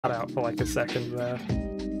cut out for like a second there.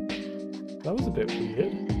 That was a bit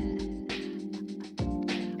weird.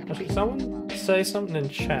 Actually, someone say something in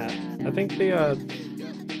chat. I think the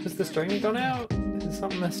has the stream gone out? Is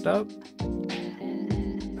something messed up?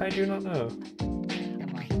 I do not know.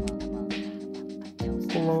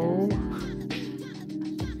 Hello?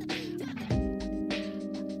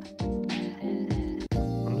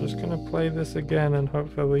 I'm just gonna play this again and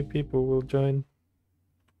hopefully people will join.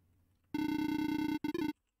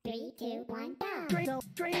 3, 2, 1, go!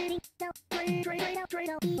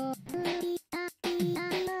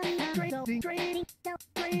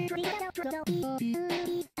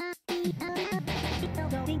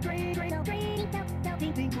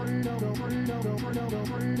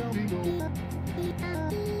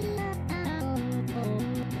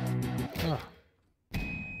 Oh. I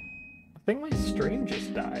think my stream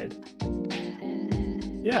just died.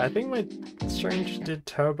 Yeah, I think my stream just did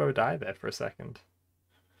turbo die there for a second.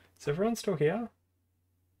 Is everyone still here?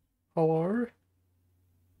 Hello?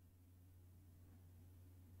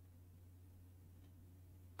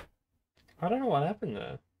 I don't know what happened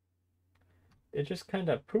there. It just kind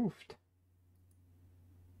of poofed.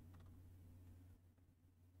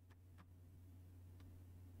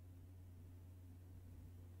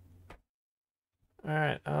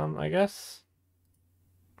 Alright, I guess...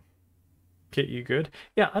 Kit, you good?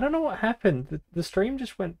 Yeah, I don't know what happened. The stream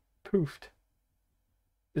just went poofed.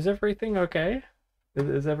 Is everything okay?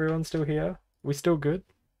 Is everyone still here? We still good?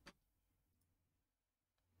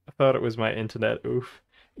 I thought it was my internet, oof.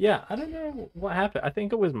 Yeah, I don't know what happened. I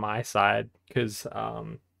think it was my side, because,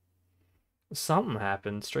 something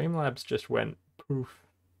happened. Streamlabs just went poof.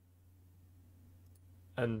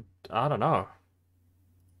 And I don't know.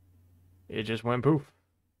 It just went poof.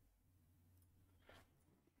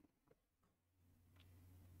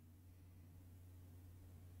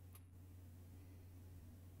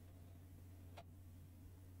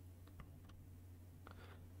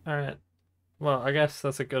 Alright. Well, I guess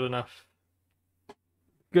that's a good enough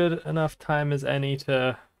time as any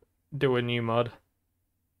to do a new mod.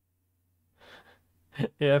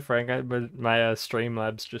 Yeah, Frank, my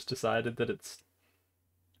Streamlabs just decided that it's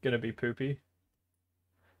gonna be poopy.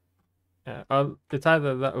 Yeah, it's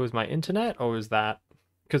either that was my internet or was that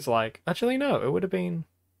because like actually no, it would have been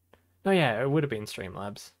no, yeah, it would have been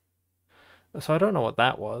Streamlabs. So I don't know what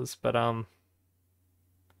that was, but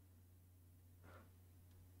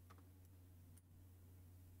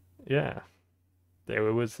yeah,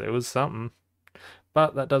 there was something.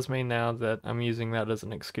 But that does mean now that I'm using that as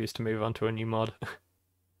an excuse to move on to a new mod.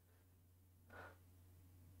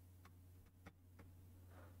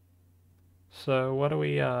 So what are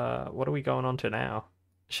we going on to now?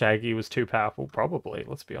 Shaggy was too powerful, probably,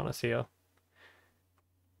 let's be honest here.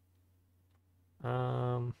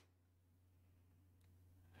 Um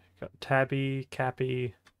got Tabby,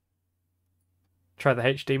 Cappy. Try the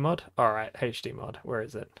HD mod? Alright, HD mod, where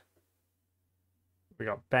is it? We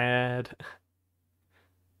got bad.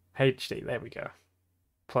 HD, there we go.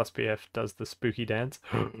 Plus BF does the spooky dance.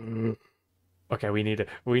 Okay, we need it.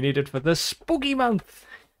 We need it for the spooky month.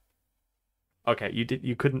 Okay,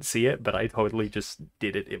 you couldn't see it, but I totally just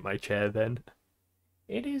did it in my chair then.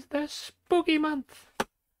 It is the spooky month.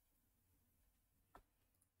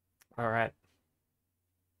 Alright.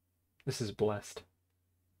 This is blessed.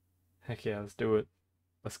 Heck yeah, let's do it.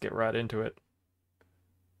 Let's get right into it.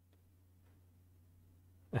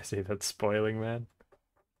 I see that's spoiling, man.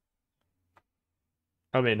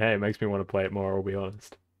 I mean, hey, it makes me want to play it more, I'll be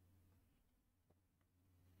honest.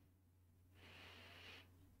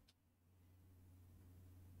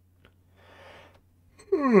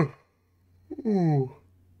 Ooh.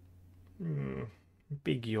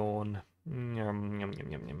 Big yawn. Yum, yum,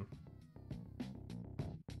 yum, yum, yum.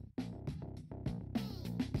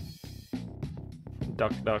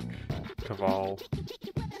 Duck, duck. Caval.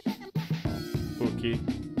 Spooky.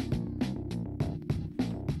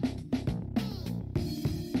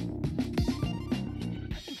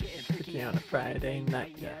 Spooky on a Friday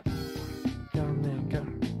night, yeah. Go, mango.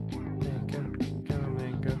 Mango. Go,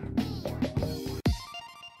 mango.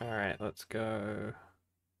 Alright, let's go.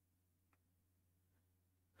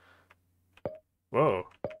 Whoa.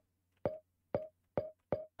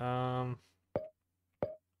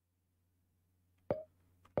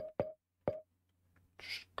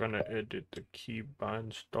 Just gonna edit the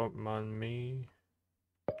keybinds, don't mind me.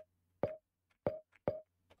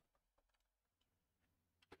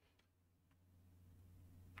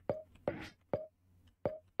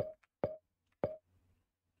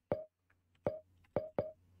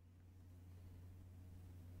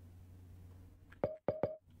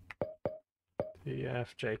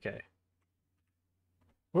 TFJK.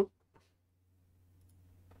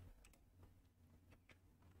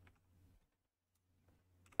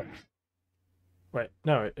 Wait,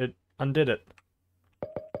 no, it undid it.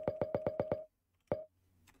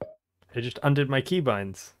 It just undid my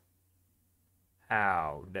keybinds.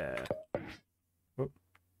 How dare. Whoop.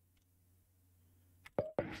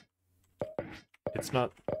 It's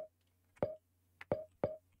not...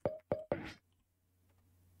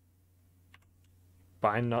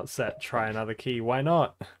 Bind not set, try another key. Why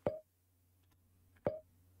not?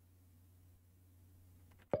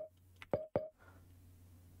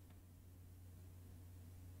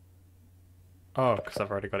 Oh, because I've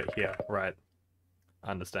already got it here. Right. I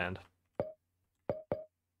understand.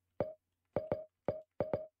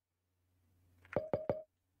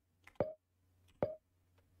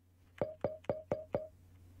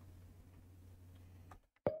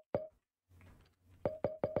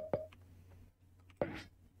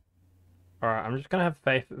 Alright, I'm just gonna have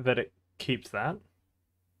faith that it keeps that.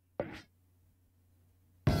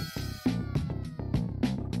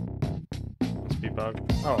 Must be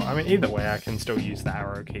bugged. Oh, I mean, either way, I can still use the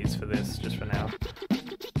arrow keys for this, just for now.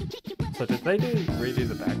 So did they redo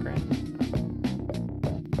the background?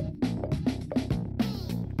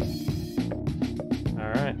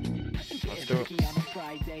 Alright, let's do it.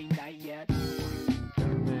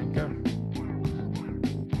 Go.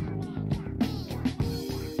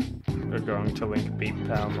 We're going to link beep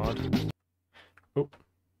power mod. Oop.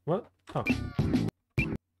 What? Oh.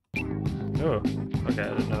 Oh. Okay, I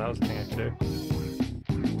didn't know that was a thing I could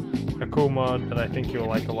do. A cool mod that I think you'll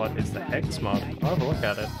like a lot is the Hex mod. I'll have a look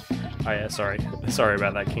at it. Oh yeah, sorry. Sorry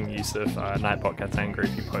about that, King Yusuf. Nightbot gets angry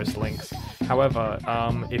if you post links. However,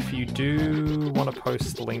 if you do want to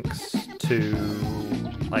post links to,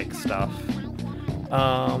 like, stuff,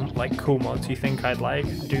 like cool mods you think I'd like,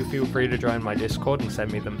 do feel free to join my Discord and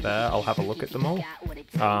send me them there. I'll have a look at them all.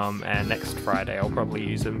 And next Friday I'll probably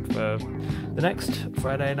use them for the next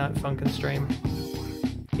Friday Night Funkin' stream.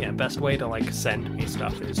 Yeah, best way to like send me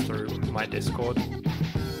stuff is through my Discord,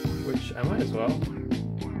 which I might as well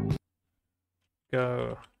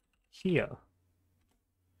go here.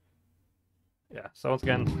 Yeah, so once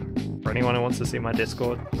again, for anyone who wants to see my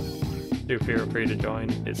Discord, do feel free to join.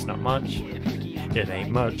 It's not much. It ain't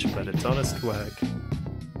much, but it's honest work.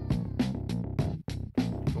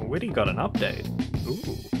 Witty got an update.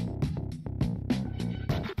 Ooh.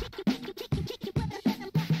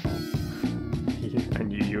 I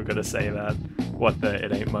knew you were gonna say that. What the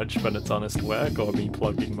it ain't much, but it's honest work, or me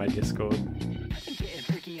plugging my Discord? Getting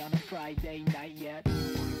freaky on a Friday night yet.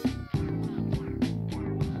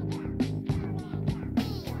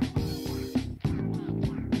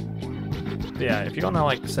 Yeah, if you wanna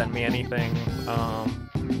like send me anything,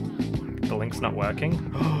 the link's not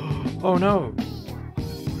working. Oh no!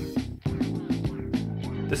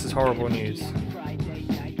 This is horrible news.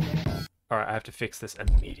 Alright, I have to fix this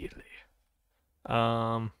immediately.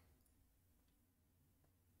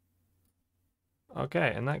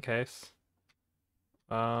 Okay, in that case.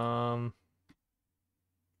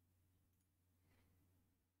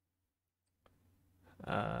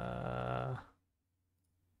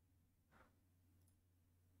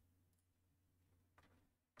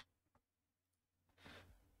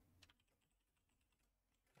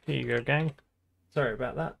 Here you go, gang. Sorry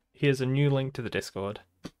about that. Here's a new link to the Discord.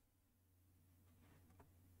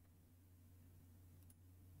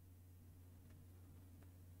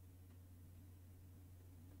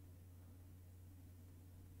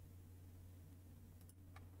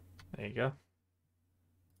 There you go.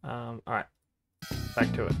 Alright.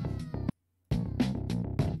 Back to it.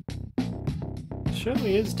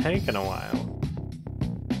 Surely is taking a while.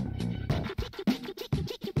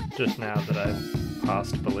 Just now that I've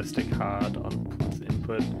passed ballistic hard on plus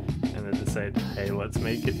input and then decided, hey, let's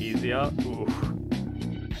make it easier. Ooh.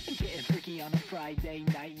 Getting freaky on a Friday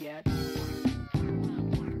night yet.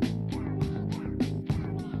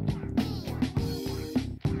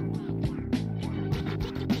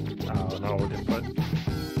 Oh, no old input.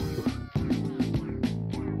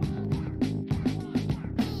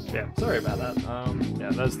 Yeah, sorry about that.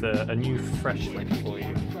 Yeah, there's a new fresh link for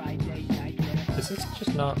you. Is this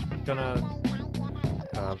just not gonna...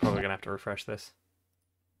 I'm probably gonna have to refresh this.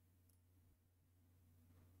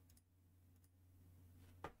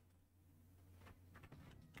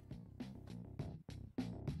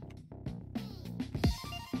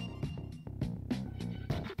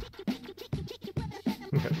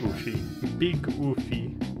 Oofy. Big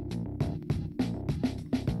oofy.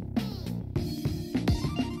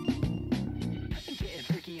 Getting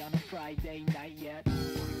freaky on a Friday night yet.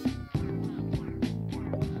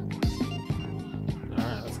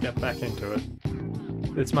 Alright, let's get back into it.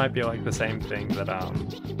 This might be like the same thing that,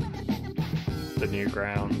 the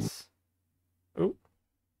Newgrounds... Ooh.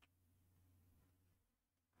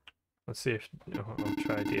 Let's see if I'll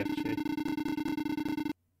try DFG.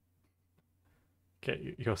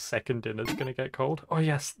 Okay, your second dinner's gonna get cold. Oh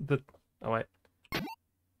yes, oh wait.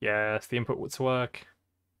 Yes, the input would work.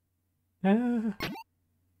 Ah.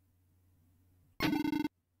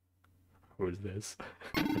 Who is this?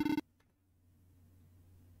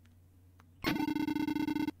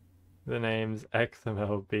 The name's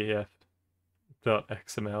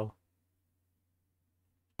XMLBF.xml.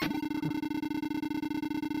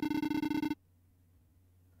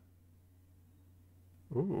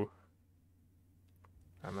 Ooh.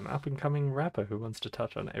 I'm an up-and-coming rapper who wants to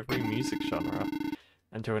touch on every music genre.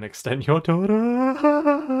 And to an extent, your daughter.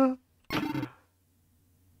 I'll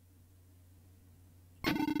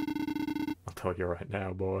tell you right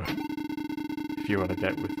now, boy. If you want to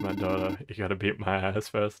get with my daughter, you gotta beat my ass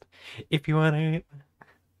first. If you want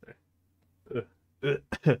to...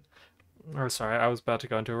 Oh, sorry, I was about to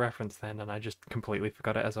go into a reference then, and I just completely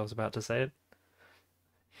forgot it as I was about to say it.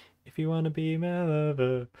 If you want to be my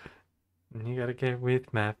lover, you gotta get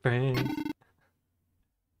with my friends.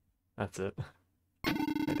 That's it.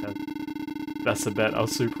 Hey, Dad. That's the bet. I'll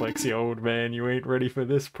suplex you, old man. You ain't ready for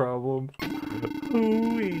this problem.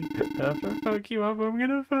 Ooh-wee. After I fuck you up, I'm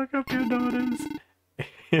gonna fuck up your daughters.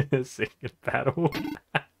 In a singing battle.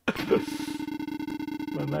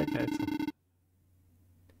 In that case,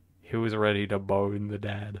 he was ready to bone the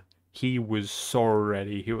dad. He was so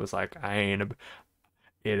ready. He was like,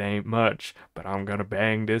 it ain't much, but I'm gonna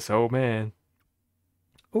bang this old man.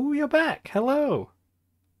 Oh, you're back. Hello.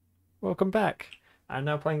 Welcome back. I'm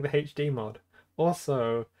now playing the HD mod.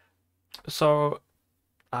 Also,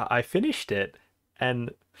 I finished it,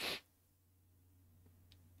 and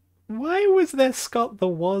why was there Scott the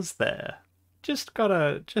Was there? Just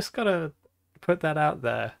gotta put that out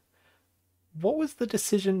there. What was the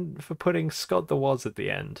decision for putting Scott the Was at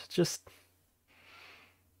the end?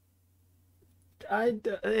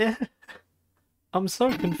 I'm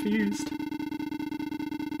so confused.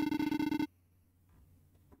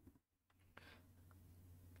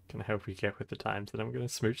 Can I help you get with the times? And I'm gonna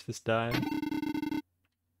smooch this dime.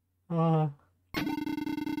 Ah.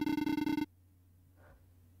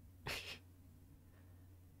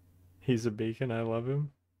 He's a beacon, I love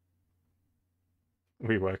him.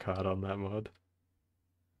 We work hard on that mod.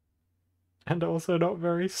 And also not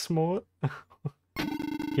very smart.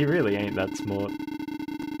 He really ain't that smart.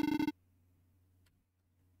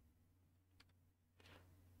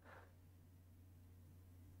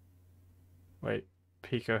 Wait,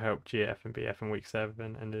 Pico helped GF and BF in week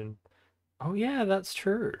 7 and then... Oh yeah, that's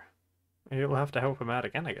true. You'll have to help him out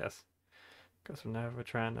again, I guess. Because I'm never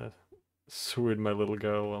trying to swoon my little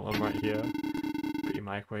girl while I'm right here. Be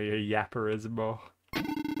Mike where your yapper is, boy.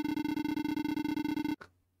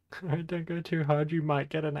 Alright, don't go too hard, you might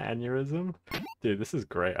get an aneurysm. Dude, this is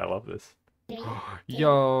great, I love this.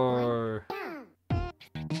 Yo!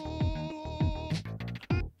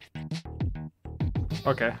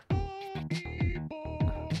 Okay.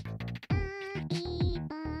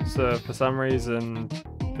 So, for some reason,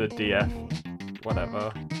 the DF,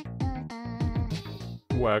 whatever,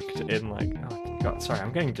 worked in like... Oh god, sorry,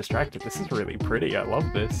 I'm getting distracted. This is really pretty, I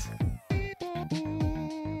love this.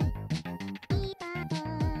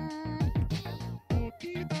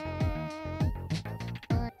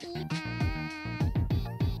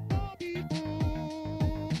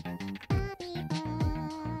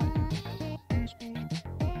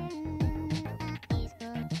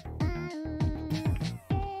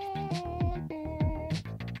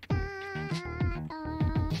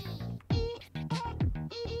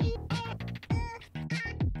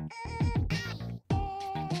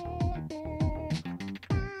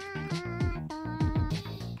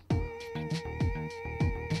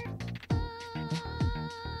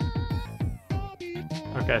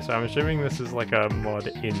 Okay, so I'm assuming this is like a mod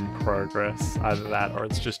in progress, either that or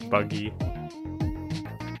it's just buggy.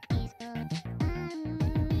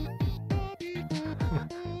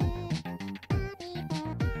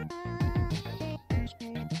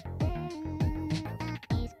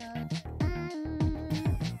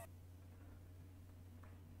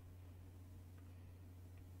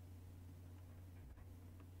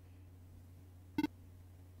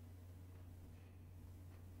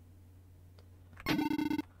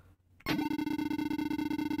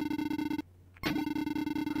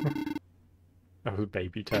 Oh,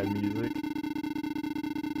 baby time music.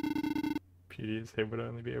 PD's head would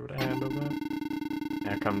only be able to handle that.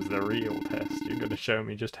 Now comes the real test. You're gonna show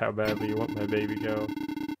me just how badly you want my baby girl.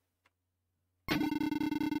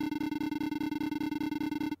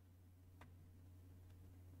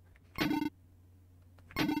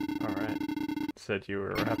 Alright. Said you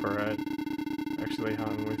were a rapper, right? actually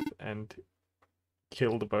hung with and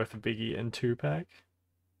killed both Biggie and Tupac.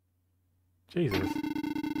 Jesus.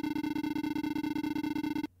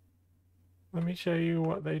 Let me show you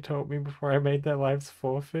what they told me before I made their lives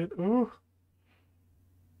forfeit. Ooh.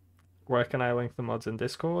 Where can I link the mods in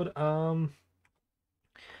Discord?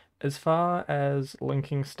 As far as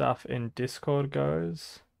linking stuff in Discord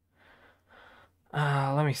goes,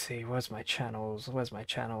 let me see. Where's my channels?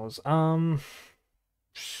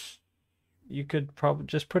 You could probably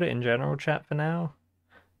just put it in general chat for now.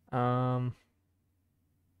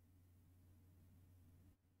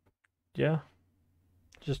 Yeah.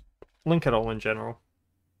 Just link it all in general.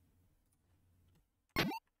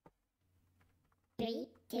 3,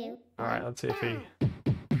 2, Alright, let's see if he...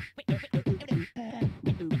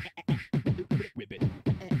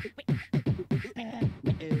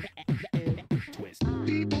 Twist.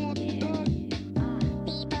 Come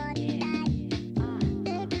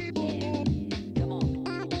on.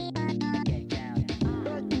 Get down. Get down.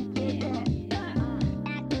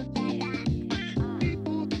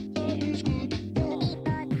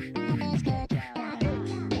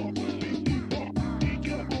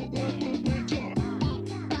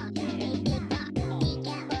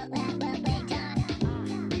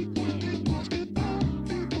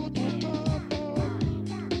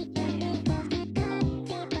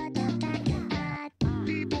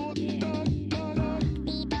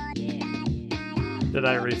 Did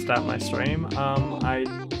I restart my stream? I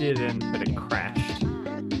didn't, but it crashed.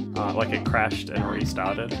 Like it crashed and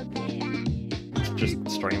restarted. It's just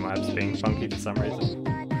Streamlabs being funky for some reason.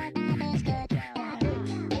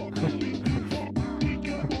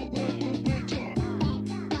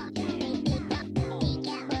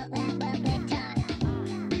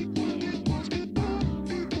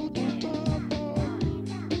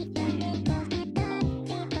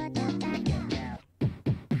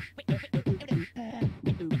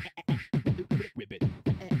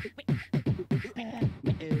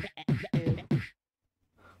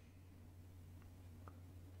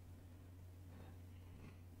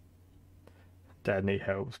 Dad need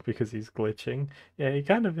help because he's glitching. Yeah, he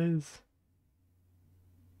kind of is.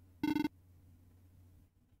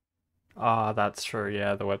 Ah, that's true.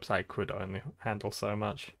 Yeah, the website could only handle so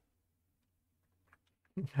much.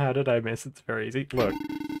 How did I miss? It's very easy. Look,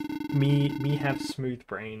 me have smooth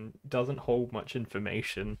brain doesn't hold much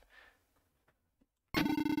information.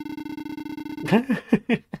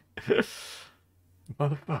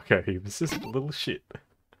 Motherfucker, he was just a little shit.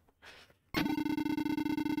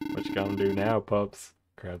 What you gonna do now, pups?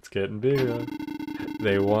 Crowd's getting bigger.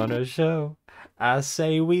 They want a show. I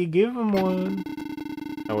say we give 'em one.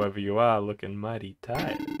 However, you are looking mighty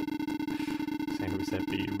tired. Same as that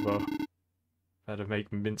Beaver. How to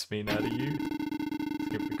make mincemeat out of you. Let's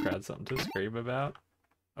give the crowd something to scream about.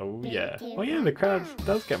 Oh yeah. Oh yeah, the crowd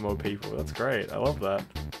does get more people. That's great. I love that.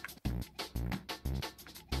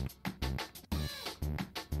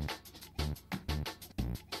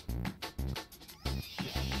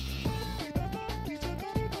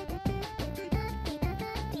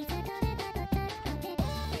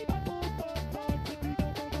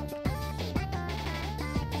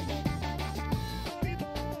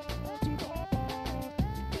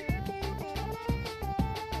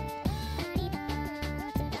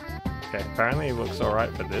 Okay, apparently it looks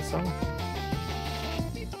alright for this song.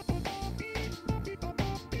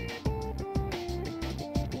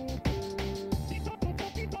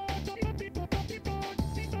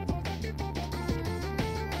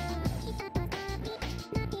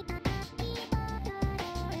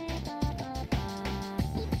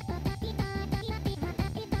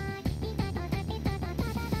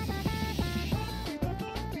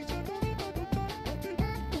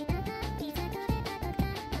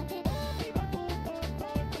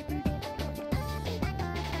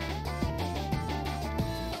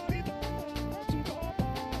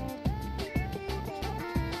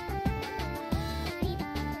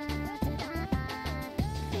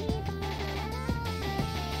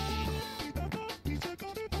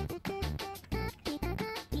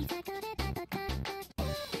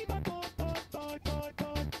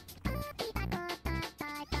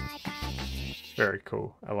 Very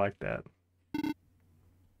cool. I like that.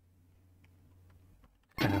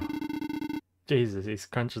 Ow. Jesus, he's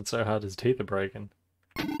crunching so hard his teeth are breaking.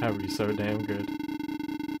 How are you so damn good?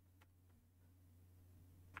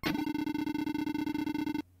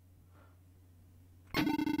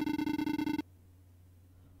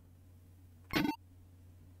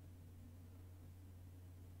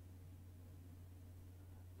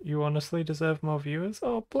 You honestly deserve more viewers?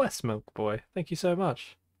 Oh, bless Milk Boy. Thank you so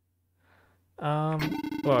much.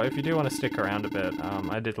 Well, if you do want to stick around a bit,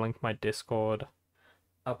 I did link my Discord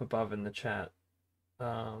up above in the chat.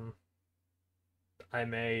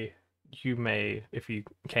 You may, if you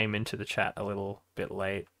came into the chat a little bit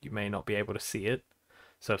late, you may not be able to see it.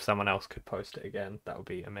 So if someone else could post it again, that would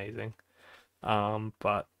be amazing.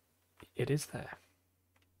 But it is there.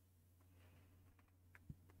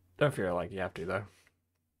 Don't feel like you have to, though.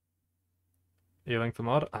 You link the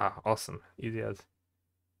mod? Ah, awesome. Easy as.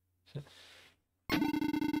 Shit.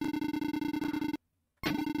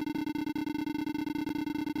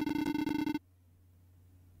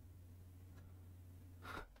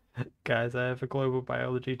 Guys, I have a global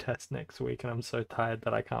biology test next week and I'm so tired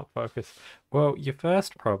that I can't focus. Well, your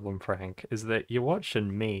first problem, Frank, is that you're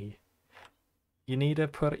watching me. You need to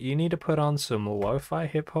put on some lo-fi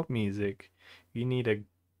hip-hop music. You need to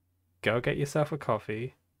go get yourself a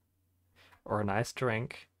coffee or a nice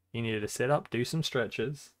drink. You need to sit up, do some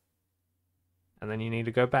stretches, and then you need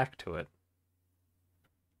to go back to it.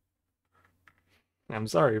 I'm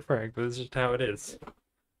sorry, Frank, but this is just how it is.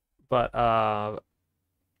 But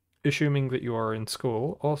assuming that you are in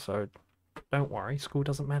school, also, don't worry, school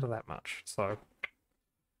doesn't matter that much. So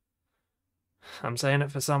I'm saying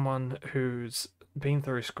it for someone who's been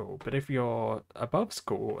through school, but if you're above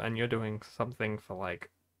school and you're doing something for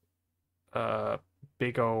like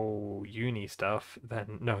big ol' uni stuff,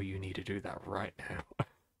 then no, you need to do that right now.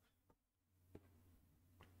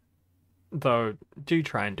 Though, do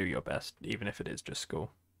try and do your best, even if it is just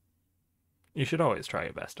school. You should always try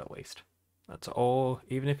your best at least. That's all,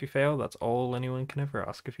 even if you fail, that's all anyone can ever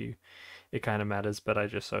ask of you. It kind of matters, but I'm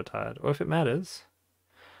just so tired. Or if it matters,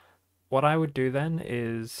 what I would do then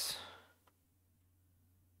is...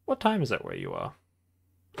 What time is it where you are?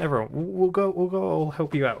 Everyone, we'll go, I'll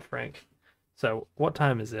help you out, Frank. So, what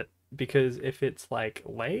time is it? Because if it's like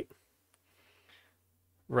late,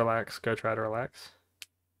 relax, go try to relax.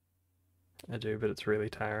 I do, but it's really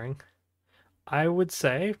tiring. I would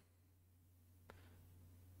say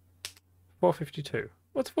 4:52.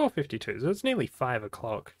 What's 4:52? So it's nearly 5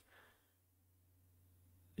 o'clock.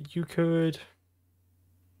 You could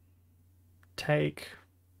take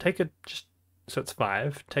a just so it's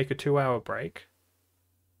 5. Take a 2-hour break.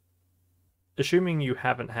 Assuming you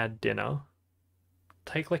haven't had dinner,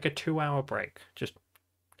 take like a 2-hour break. Just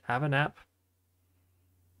have a nap.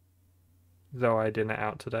 Though I dinner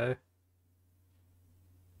out today.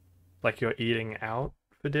 Like you're eating out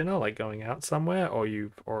for dinner, like going out somewhere, or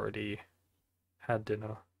you've already had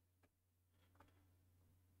dinner.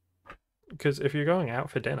 Because if you're going out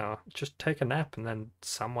for dinner, just take a nap and then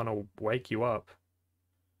someone will wake you up.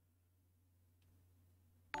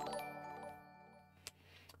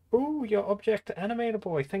 Ooh, your object animator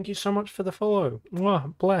boy. Thank you so much for the follow.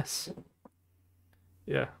 Mwah, bless.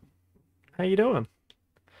 Yeah. How you doing?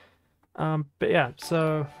 But yeah,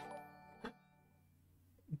 so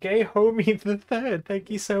Gay Homie the Third, thank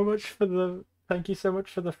you so much for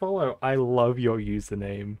the follow. I love your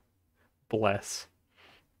username. Bless.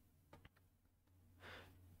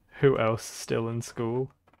 Who else is still in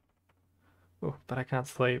school? Oh, but I can't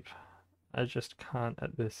sleep. I just can't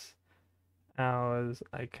at this hours.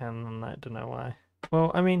 I don't know why.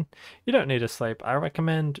 Well, I mean, you don't need to sleep. I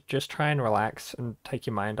recommend just try and relax and take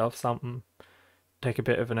your mind off something. Take a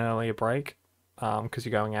bit of an earlier break, because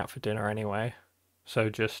you're going out for dinner anyway.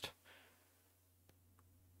 So just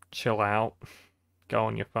chill out, go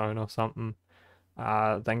on your phone or something,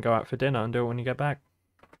 then go out for dinner and do it when you get back.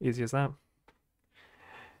 Easy as that.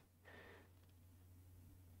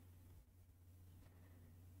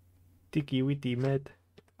 Tiki witty med.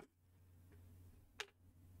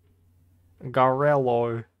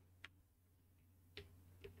 Garello.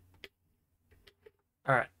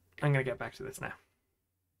 Alright, I'm gonna get back to this now.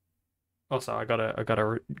 Also, I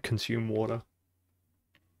gotta consume water.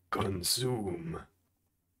 Consume.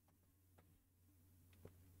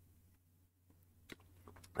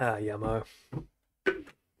 Ah, yummo.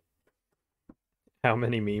 How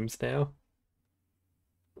many memes now?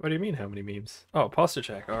 What do you mean, how many memes? Oh, posture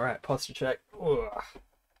check. Alright, posture check. Ugh.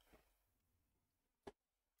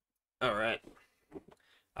 Alright.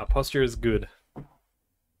 Our posture is good.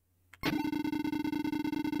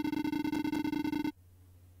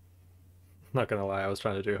 Not gonna lie, I was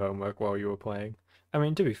trying to do homework while you were playing. I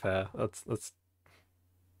mean, to be fair, that's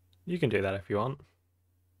you can do that if you want.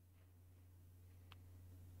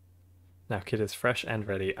 Now Kid is fresh and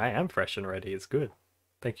ready. I am fresh and ready, it's good.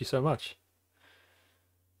 Thank you so much.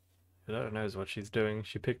 Who knows what she's doing.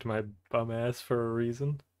 She picked my bum ass for a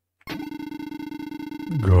reason.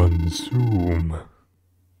 Consume.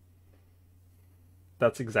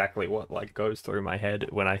 That's exactly what like goes through my head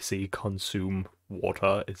when I see consume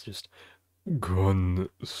water. It's just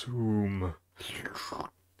Consume.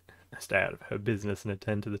 Stay out of her business and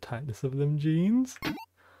attend to the tightness of them jeans.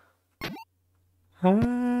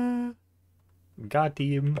 Got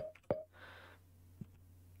him.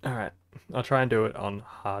 Alright, I'll try and do it on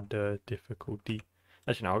harder difficulty.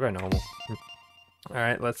 Actually, no, I'll go normal.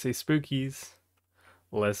 Alright, let's see spookies.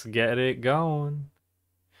 Let's get it going.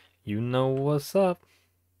 You know what's up.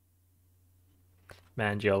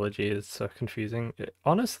 Man, geology is so confusing.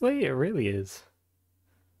 Honestly, it really is.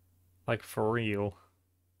 Like, for real.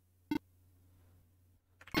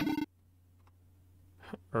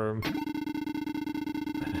 I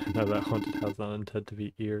know that haunted house is not intended to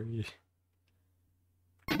be eerie.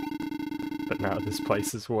 But now this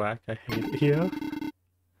place is whack. I hate it here.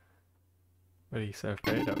 What are you so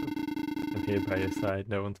afraid of? I'm here by your side.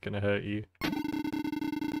 No one's gonna hurt you.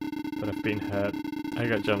 But I've been hurt. I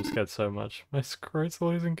got jump scared so much. My scrote's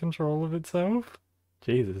losing control of itself.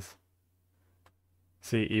 Jesus.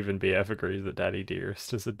 See, even BF agrees that Daddy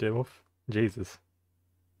Dearest is a DILF. Jesus.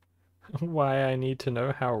 Why I need to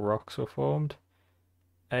know how rocks were formed?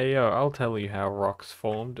 Hey yo, I'll tell you how rocks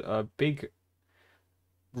formed. Big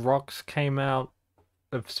rocks came out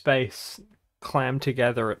of space, clammed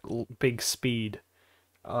together at big speed.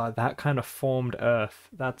 That kind of formed Earth.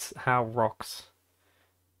 That's how rocks.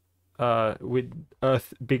 With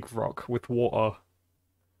Earth, big rock with water.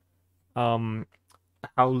 How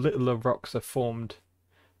littler rocks are formed.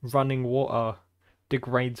 Running water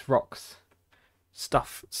degrades rocks.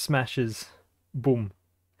 Stuff smashes. Boom.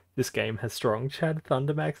 This game has strong Chad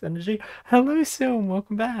Thundermax energy. Hello, Silm,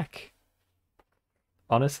 welcome back.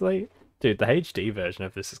 Honestly, dude, the HD version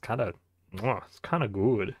of this is it's kind of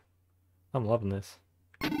good. I'm loving this.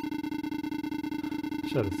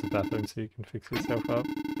 Sure, this is a bathroom so you can fix yourself up.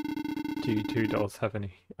 Do you two dolls have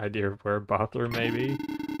any idea of where a bathroom may be?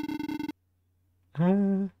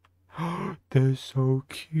 They're so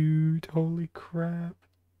cute, holy crap.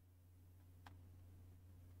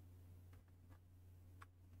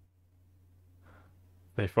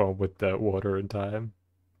 They form with the water and time.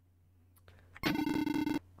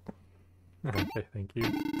 Okay, thank you.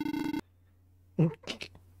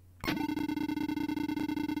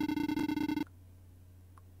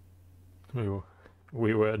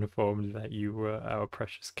 We were informed that you were our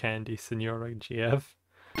precious candy, Senora GF.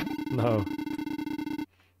 No.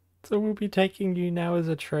 So we'll be taking you now as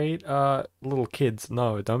a treat. Little kids,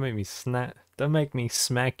 no, don't make me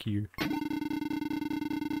smack you.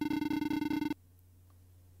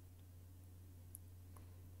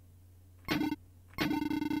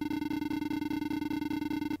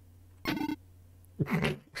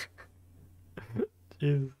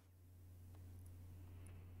 Jeez.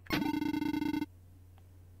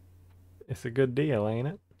 It's a good deal, ain't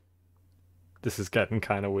it? This is getting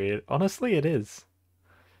kind of weird. Honestly, it is.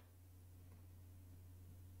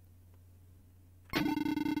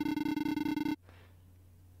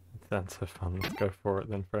 Sounds so fun. Let's go for it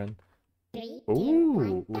then, friend. 3, 2,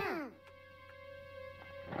 Ooh. 1, go!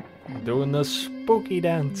 Doing the spooky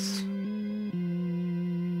dance.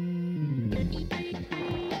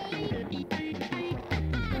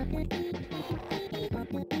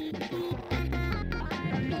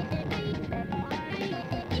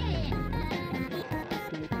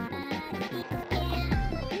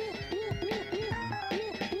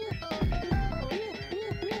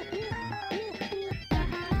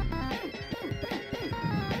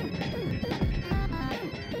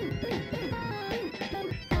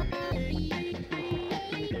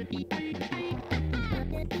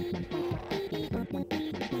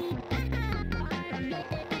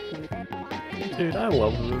 Dude, I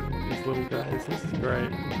love these little guys. This is great.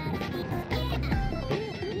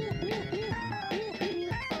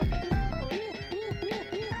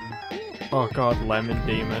 Oh god, Lemon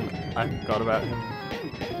Demon. I forgot about him.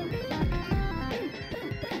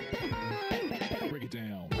 Break it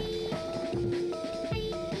down.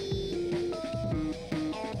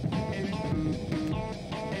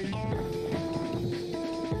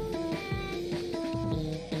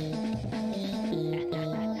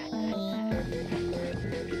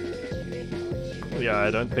 Yeah,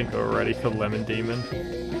 I don't think we're ready for Lemon Demon.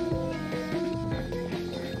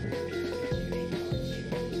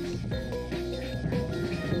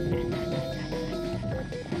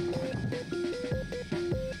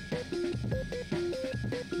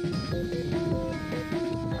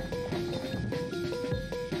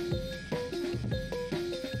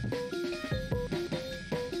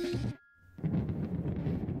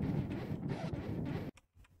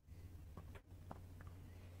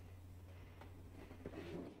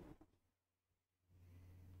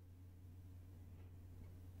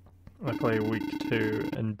 Luckily, week 2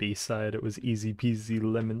 and B-side, it was easy peasy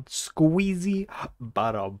lemon squeezy,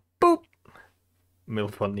 bada boop.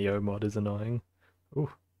 Milf on Neo mod is annoying. Ooh,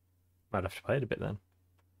 might have to play it a bit then.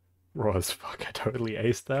 Raw as fuck, I totally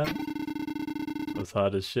aced that. It was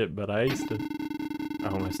hard as shit, but I aced it. I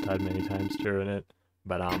almost died many times during it,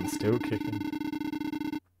 but I'm still kicking.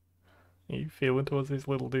 Are you feeling towards this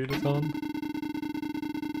little dude is on?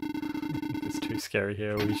 I think it's too scary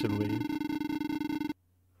here, we should leave.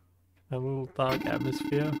 A little dark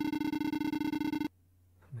atmosphere.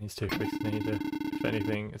 These two fix nature. If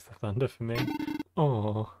anything, it's the thunder for me.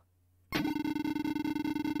 Oh.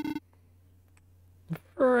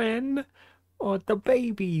 Friend, or the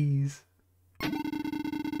babies.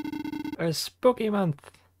 A spooky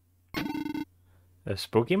month. A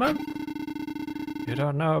spooky month? You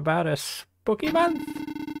don't know about a spooky month?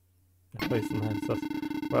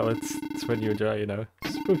 Well, it's when you enjoy, you know,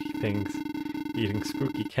 spooky things. Eating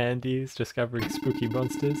spooky candies, discovering spooky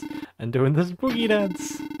monsters, and doing the spooky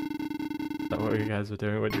dance! Is that what you guys were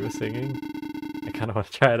doing when you were singing? I kinda want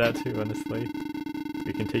to try it out too, honestly.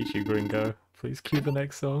 We can teach you, Gringo. Please cue the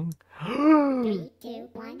next song. 3, 2,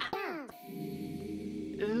 1, go!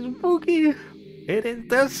 It's spooky! It is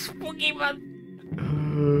the spooky month!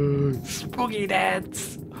 Spooky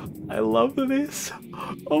dance! I love this!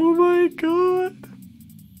 Oh my god!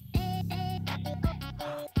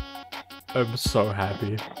 I'm so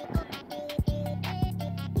happy.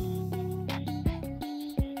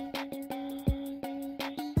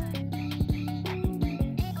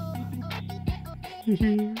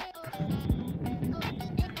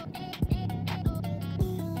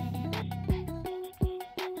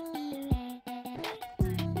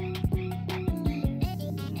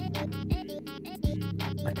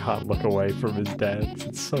 I can't look away from his dance.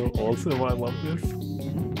 It's so awesome. I love this.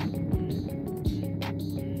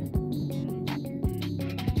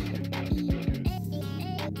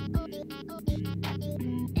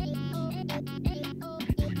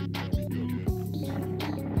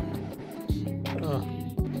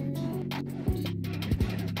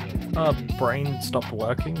 Brain stopped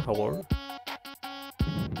working. Hello?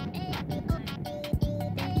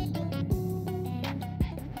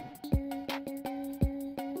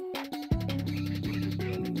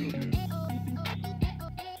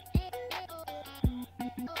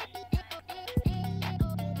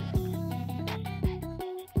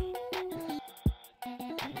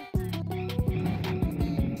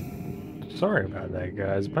 Sorry about that,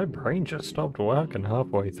 guys. My brain just stopped working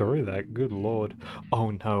halfway through that. Good lord. Oh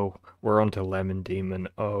no, we're on to Lemon Demon.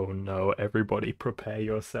 Oh no, everybody prepare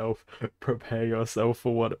yourself. Prepare yourself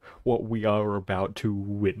for what we are about to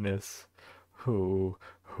witness. Who.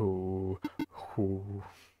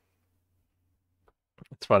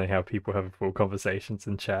 It's funny how people have full conversations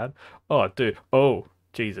in chat. Oh, dude. Oh,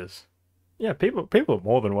 Jesus. Yeah, people are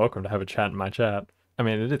more than welcome to have a chat in my chat. I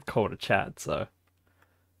mean, it is called a chat, so...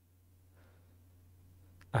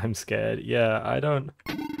 I'm scared. Yeah, I don't...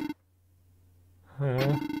 You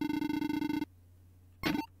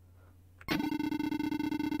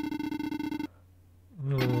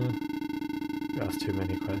asked too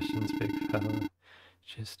many questions, big fella.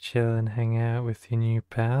 Just chill and hang out with your new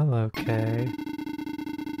pal, okay?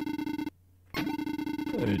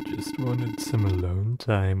 I just wanted some alone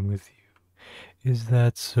time with you. Is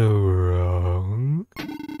that so wrong?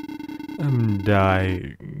 I'm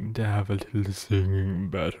dying to have a little singing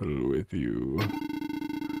battle with you.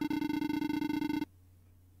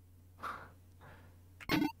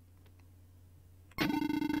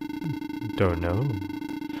 Don't know,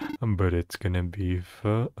 but it's gonna be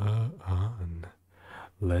fun.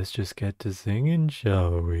 Let's just get to singing,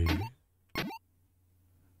 shall we?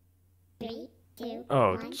 3, 2,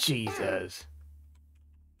 Oh, 1, Jesus.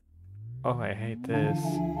 Oh, I hate this.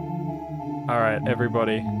 Alright,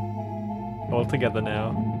 everybody. All together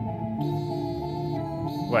now.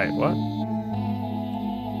 Wait, what?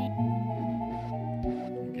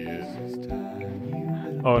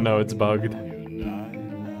 Oh no, it's bugged.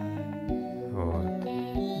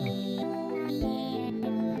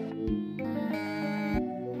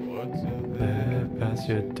 There past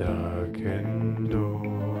your darkened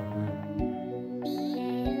door.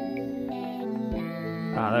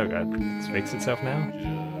 Ah, there we go. It's fixed itself now.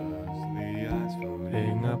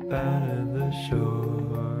 Floating up out of the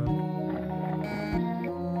shore.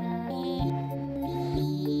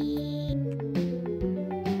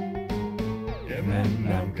 And then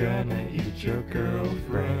I'm gonna eat your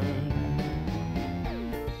girlfriend.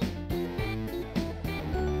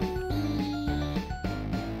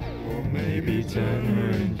 Or maybe turn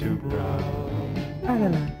her into brown.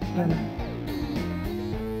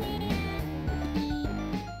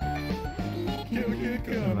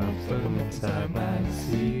 them up, put them inside my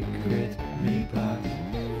secret reply.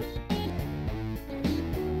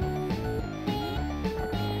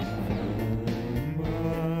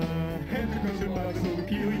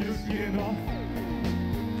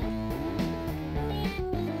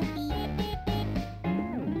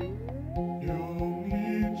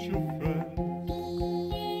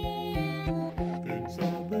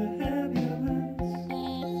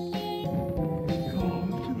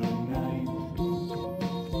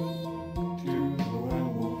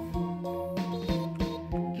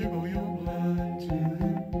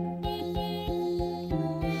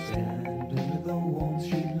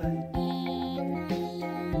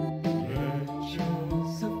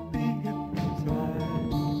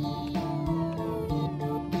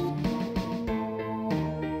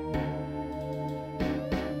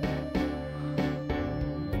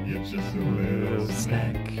 Just a Little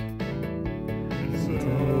snack. It's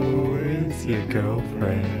always your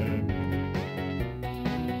girlfriend.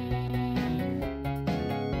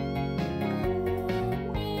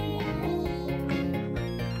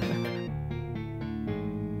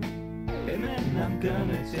 And then I'm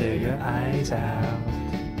gonna Tear your eyes out.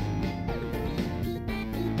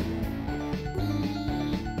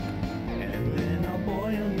 and then I'll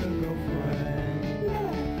boil your girlfriend.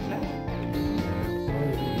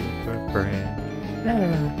 Girlfriend. La la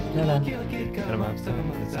la la. Kill, kid, cut Cut 'em 'em up, up, stuff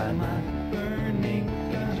 'em inside my burning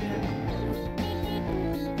dungeon.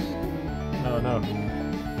 Oh no.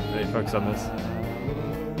 Hey, focus on this.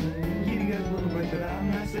 You got a little bit that I'm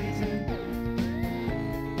not Satan.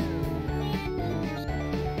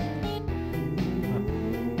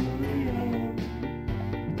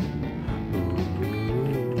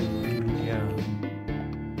 Yeah.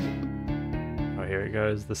 Oh, here it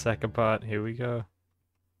goes. The second part. Here we go.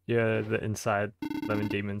 Yeah, the inside Lemon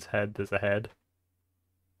Demon's head. There's a head.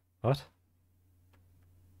 What?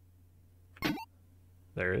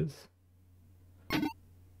 There is.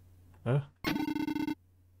 Huh?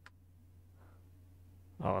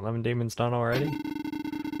 Oh, Lemon Demon's done already?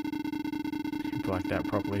 You blacked out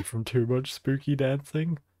properly from too much spooky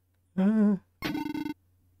dancing. Ah.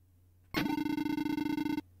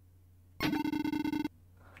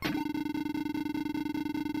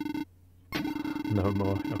 No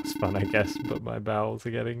more. It was fun, I guess, but my bowels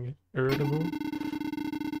are getting irritable.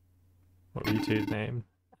 What were you two's name?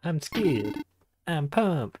 I'm scared. I'm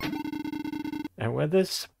pumped. And we're the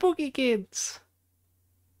spooky kids.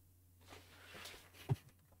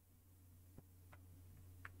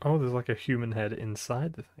 Oh, there's like a human head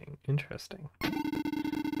inside the thing. Interesting.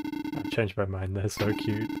 I changed my mind. They're so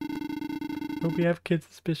cute. Hope we have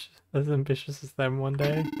kids as ambitious as them one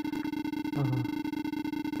day.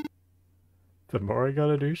 The more I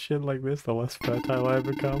gotta do shit like this, the less fertile I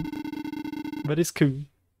become. But it's cool.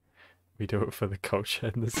 We do it for the culture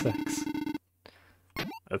and the sex.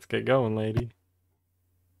 Let's get going, lady.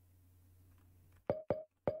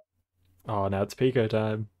 Oh, now it's Pico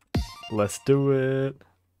time. Let's do it.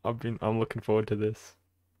 I'm looking forward to this.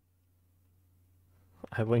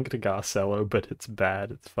 I linked to Garcello, but it's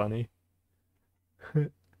bad. It's funny.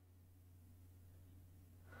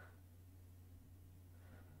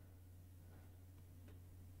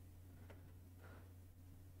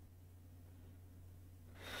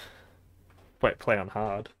 Wait, play on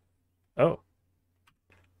hard. Oh.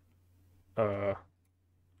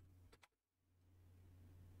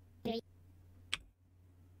 3,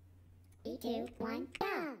 2, 1,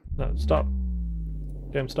 go! No, stop.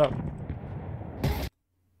 Game, stop.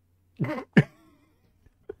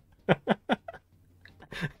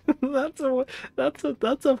 That's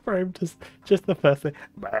a frame, just the first thing.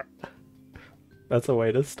 That's a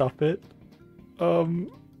way to stop it.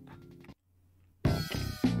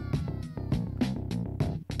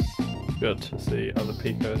 Good to see other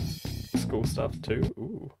Pico school stuff too.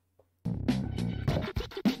 Ooh.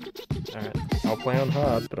 Alright, I'll play on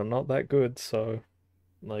hard, but I'm not that good, so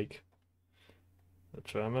like I'll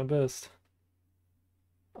try my best.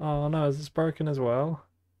 Oh no, is this broken as well?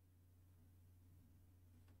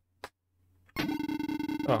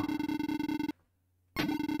 Oh.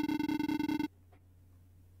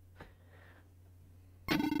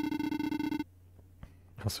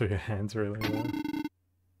 Also, your hand's really low.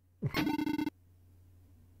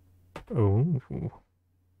 Ooh.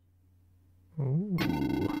 Ooh.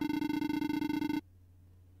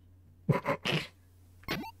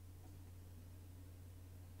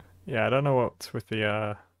 Yeah, I don't know what's with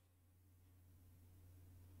the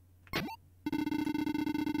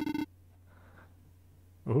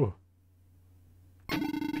Ooh.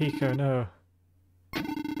 Pico, no.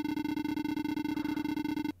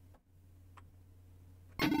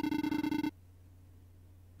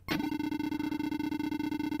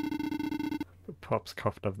 Klops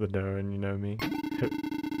coughed up the dough, and you know me.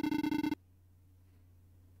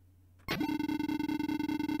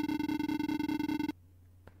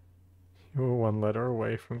 You were one letter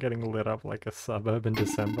away from getting lit up like a suburb in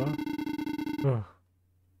December. Ugh.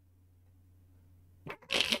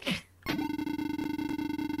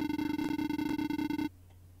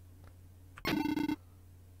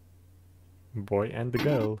 Boy and the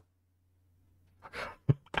girl.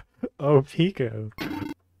 Oh, Pico.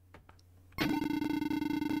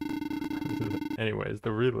 Anyways,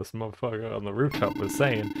 the realest motherfucker on the rooftop was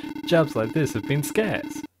saying, jobs like this have been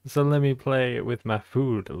scarce, so let me play with my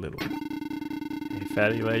food a little. Hey,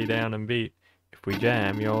 fatty, lay down and beat. If we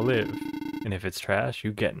jam, you'll live. And if it's trash,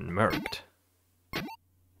 you getting murked.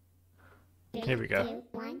 Here we go. 2,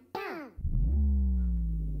 1, go.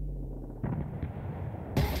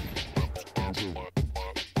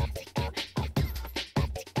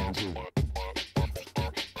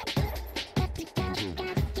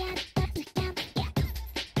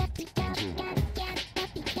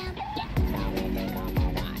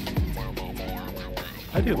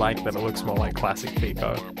 I do like that it looks more like classic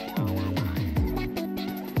Pico.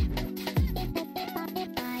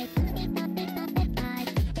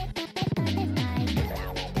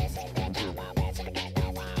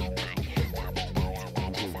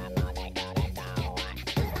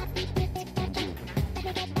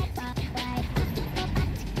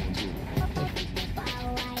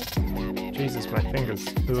 Jesus, my fingers.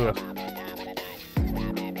 Ugh.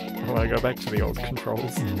 I want to go back to the old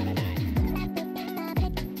controls.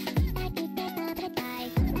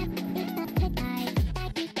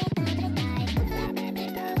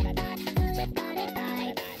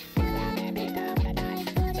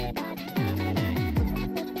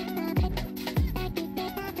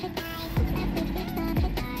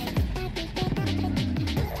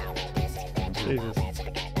 Jesus.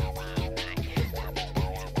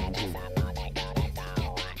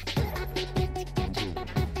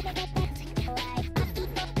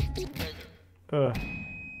 Ugh.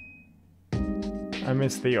 I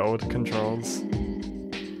miss the old controls.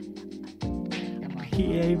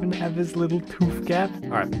 He even have his little tooth gap.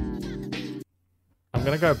 Alright. I'm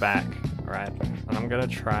gonna go back, alright? And I'm gonna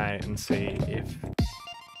try and see if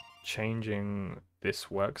changing this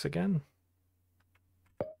works again.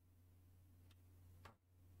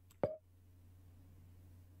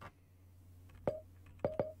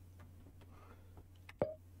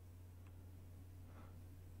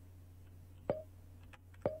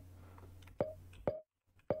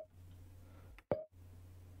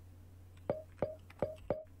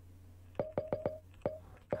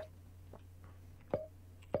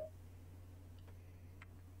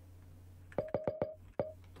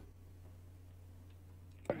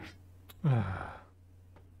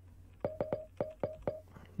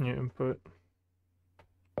 New input.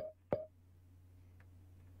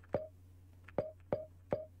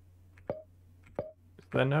 Is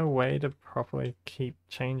there no way to properly keep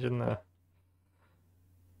changing the...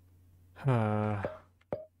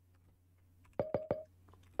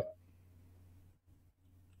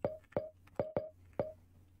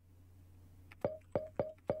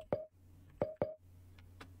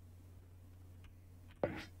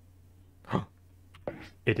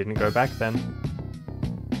 It didn't go back then.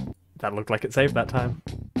 That looked like it saved that time.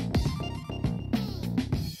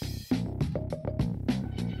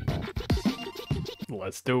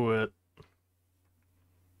 Let's do it.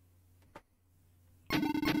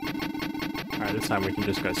 Alright, this time we can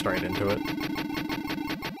just go straight into it.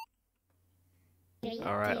 3,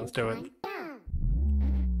 Alright, 2, let's do it. 1, go.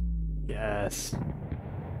 Yes.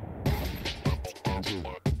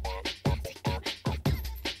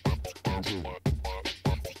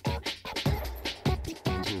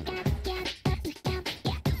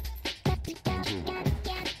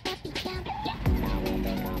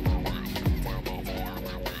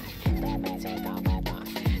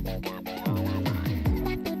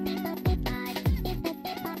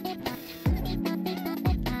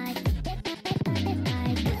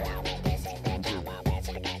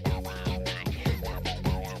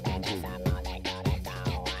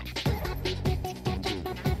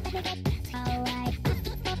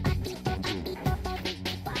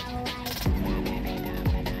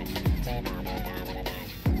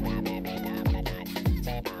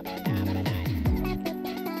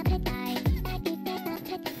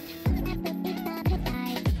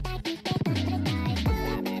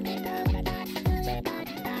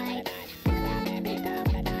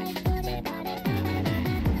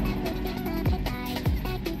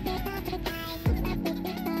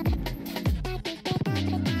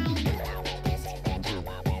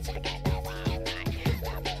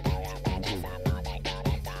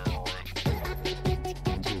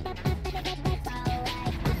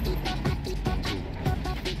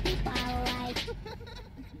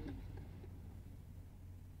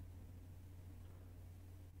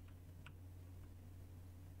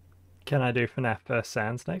 Can I do FNAF First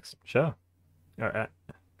Sounds next? Sure. Alright.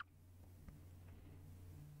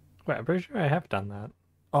 Wait, I'm pretty sure I have done that.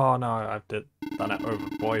 Oh no, I've done it over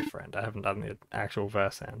Boyfriend. I haven't done the actual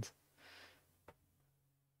verse sounds.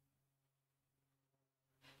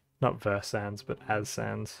 Not verse sounds, but as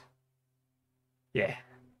sounds. Yeah.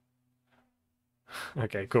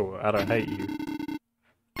 Okay, cool. I don't hate you.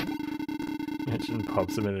 Mentioned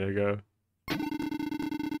Pops a minute ago.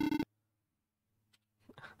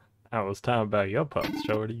 I was talking about your Pops,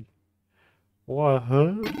 shorty. What?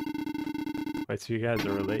 Wait, so you guys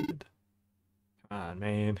are related? Come on,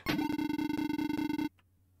 man.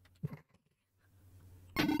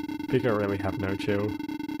 Pico really have no chill.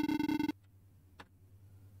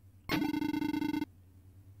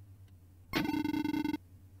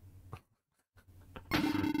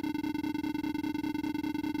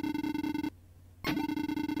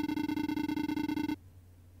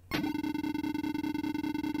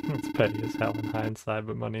 It's petty as hell in hindsight,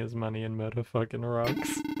 but money is money and murder fucking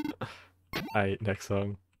rocks. Alright, next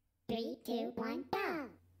song. 3, 2, 1, go!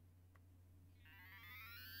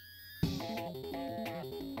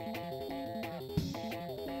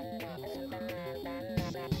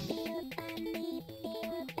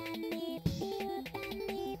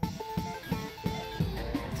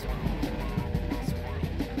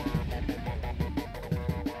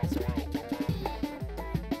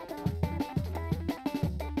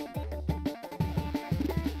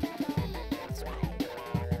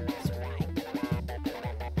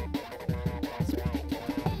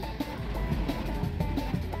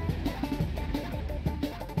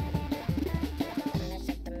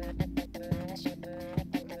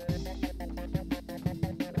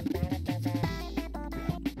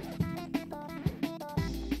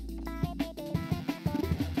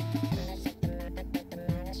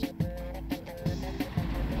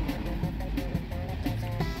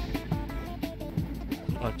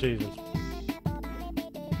 Oh, Jesus.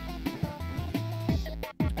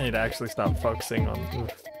 I need to actually start focusing on...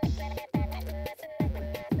 Oof.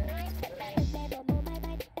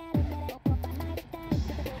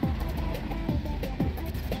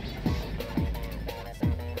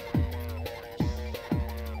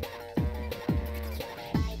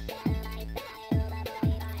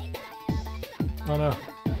 Oh no.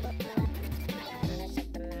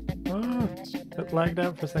 Oh, it lagged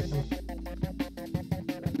out for a second.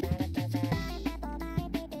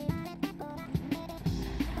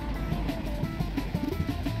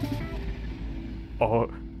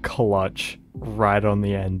 Oh, clutch right on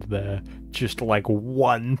the end there. Just like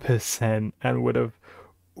 1% and would have...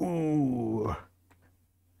 Ooh.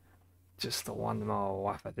 Just the one more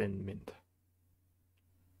wafer thin mint.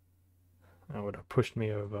 That would have pushed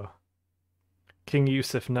me over. King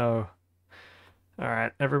Yusuf, no.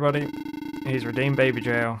 Alright, everybody. He's redeemed Baby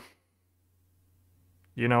Jail.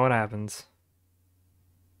 You know what happens.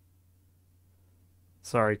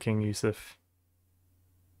 Sorry, King Yusuf.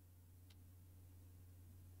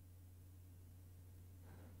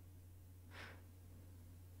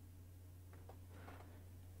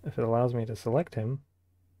 If it allows me to select him.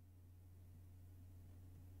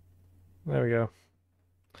 There we go.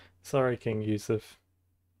 Sorry, King Yusuf.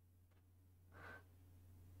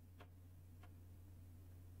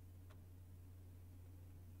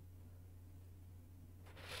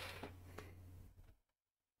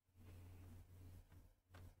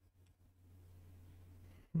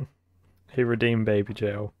 He redeemed Baby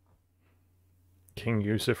Jail. King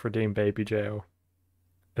Yusuf redeemed Baby Jail.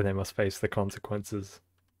 And they must face the consequences.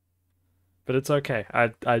 But it's okay.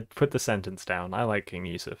 I'd put the sentence down. I like King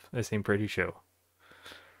Yusuf. They seem pretty chill.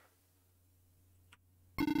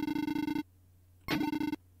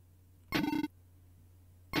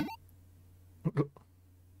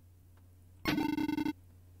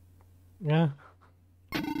 Yeah.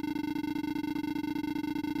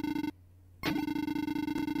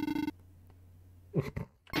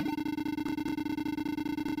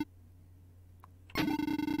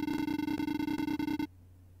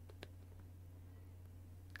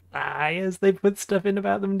 Yes, they put stuff in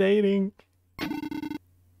about them dating.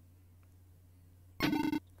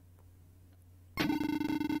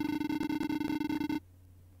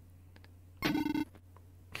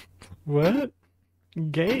 What?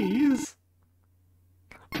 Gays?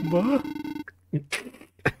 What?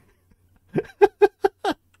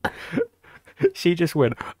 She just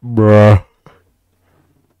went, bruh.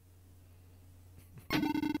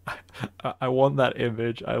 I want that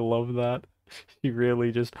image. I love that. She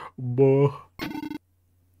really just, buh.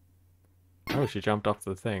 Oh, she jumped off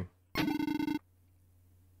the thing.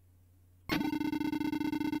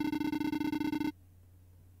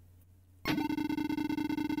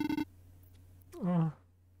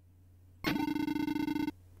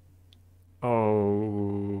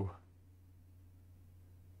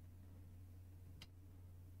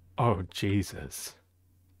 Oh, Jesus.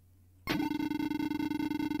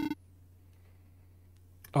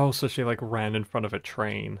 Oh, so she like ran in front of a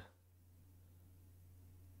train.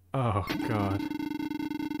 Oh, God.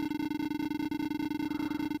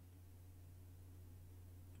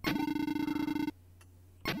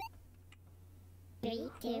 Three,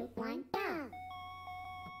 two, one, go.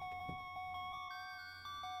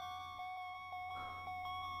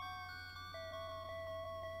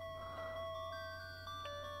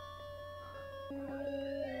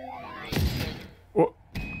 Oh,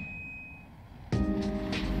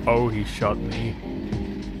 oh, he shot me.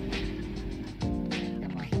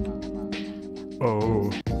 Oh.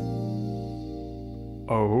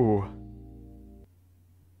 Oh.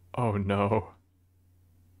 Oh no.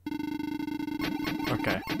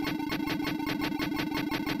 Okay.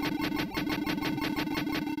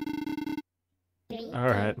 Three, All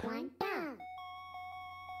right. two, one, go.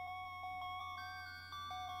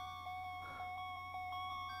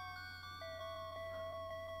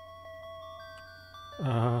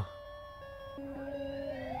 Uh.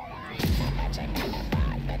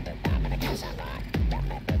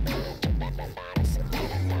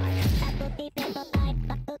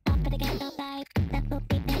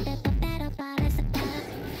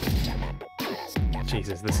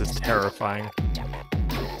 Jesus, this is terrifying.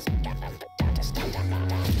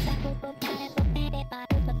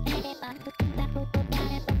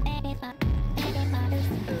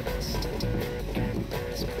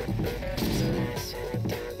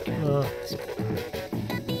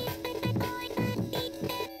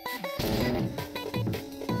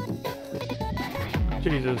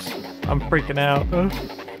 Jesus, I'm freaking out.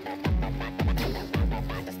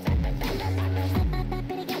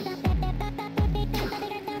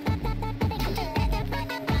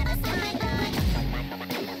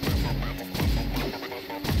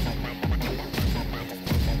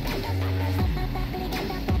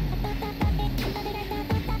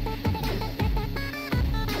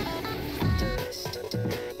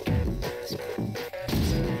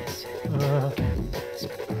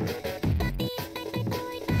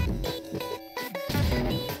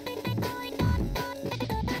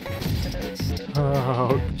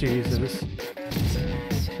 Oh, Jesus.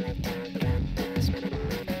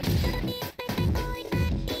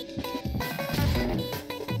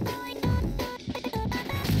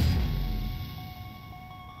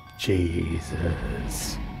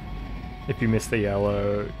 Jesus. If you miss the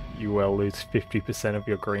yellow, you will lose 50% of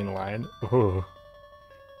your green line. Oh.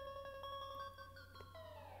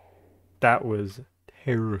 That was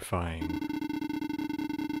terrifying.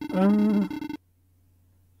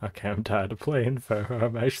 Okay, I'm tired of playing Pharah.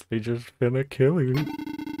 I'm actually just gonna kill you.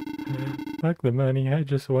 Fuck the money, I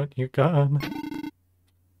just want you gone.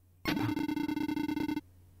 You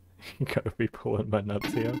gotta be pulling my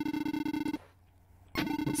nuts here.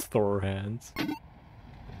 Let's throw our hands.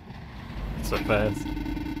 So fast.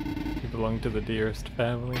 You belong to the dearest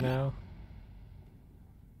family now.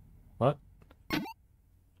 What?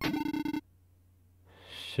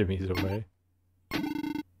 Shimmies away.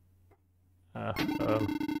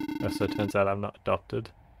 So it turns out I'm not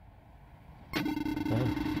adopted.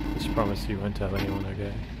 Just promise you won't tell anyone,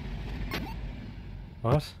 okay?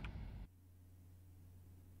 What?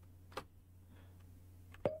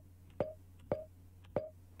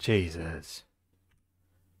 Jesus.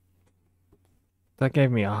 That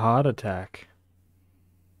gave me a heart attack.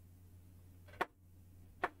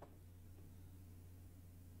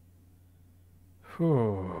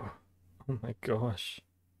 Whew. Oh my gosh.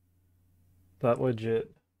 That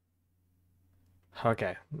legit.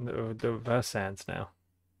 Okay, the Versans now.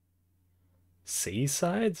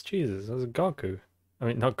 Seasides? Jesus, that's Goku. I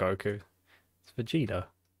mean, not Goku. It's Vegeta.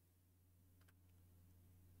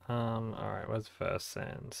 Alright, where's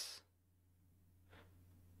Versans?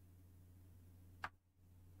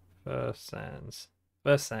 Versans.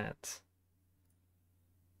 Versans.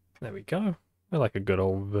 There we go. I like a good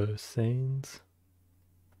old Versans.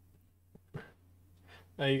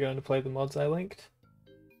 Are you going to play the mods I linked?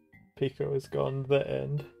 Pico has gone the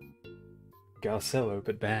end. Garcello,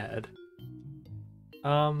 but bad.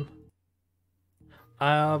 I'm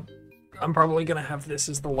probably gonna have this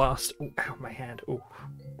as the last. Ooh, ow, my hand. Ooh.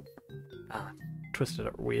 Twisted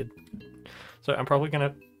it weird. So I'm probably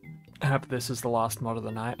gonna have this as the last mod of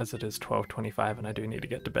the night, as it is 12:25 and I do need to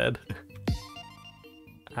get to bed.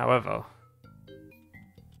 However,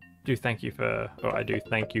 I do thank you for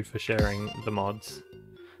sharing the mods.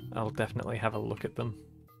 I'll definitely have a look at them.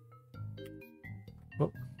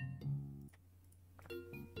 Whoop.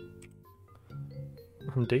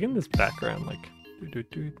 I'm digging this background, like.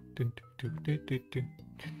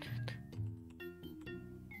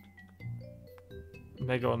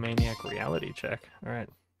 Megalomaniac reality check. Alright.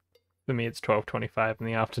 For me, it's 12:25 in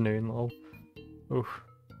the afternoon, lol. Oof.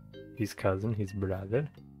 His cousin, his brother.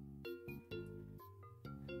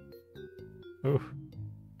 Oof.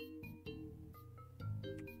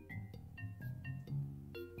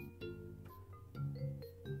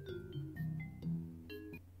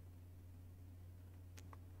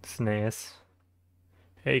 SNES.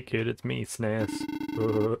 Hey kid, it's me, SNES.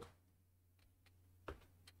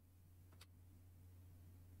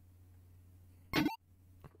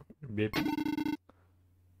 Beep.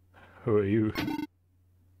 Who are you?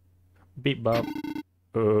 Beep bop.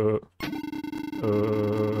 Uh.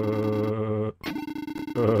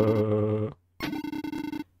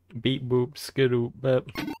 Beep boop skidoop bop.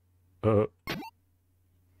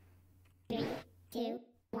 3, 2,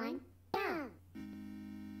 1, go!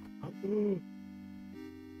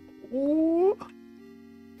 Ooh.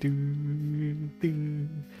 Do do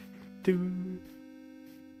do.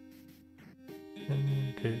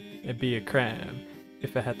 Could it be a crime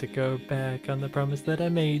if I had to go back on the promise that I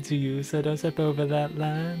made to you? So don't step over that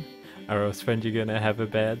line, or else, friend, you're gonna have a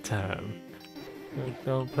bad time.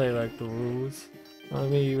 Don't play like the rules. On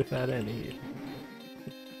me without any.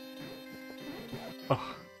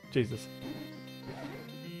 Oh, Jesus.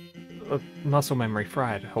 Muscle memory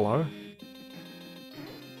fried. Hello?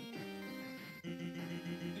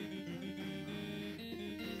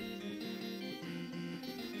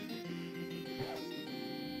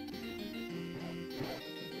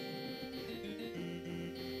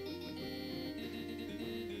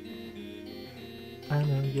 I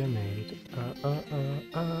know you're made.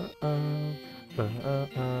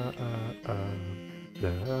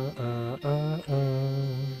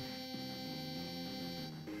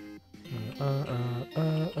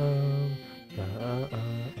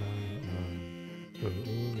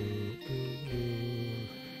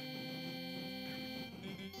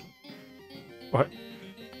 What?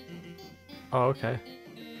 Oh, okay.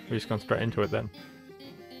 We're just going straight into it then.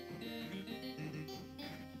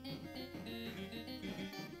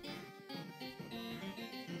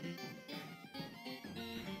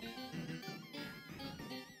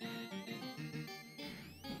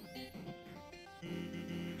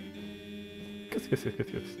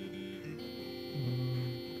 Yes.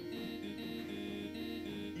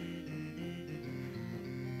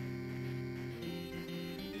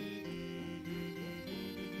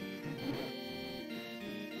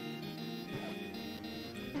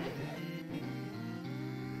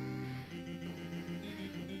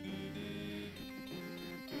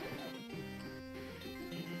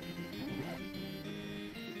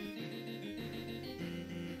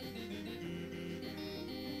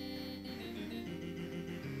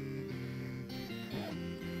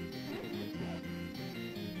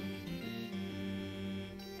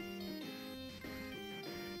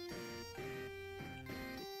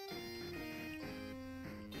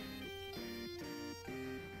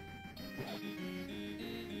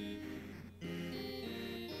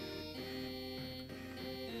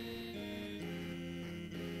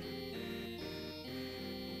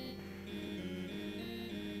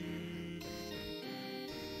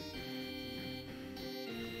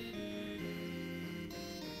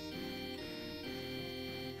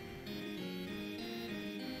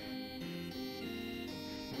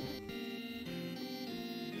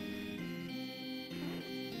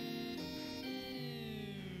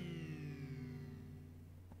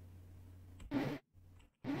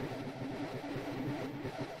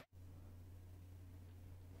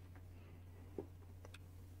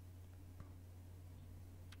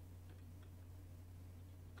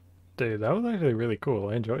 Dude, that was actually really cool.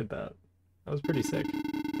 I enjoyed that. That was pretty sick.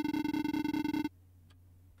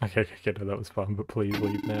 Okay, no, that was fun, but please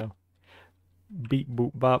leave now. Beep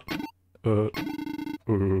boop bop.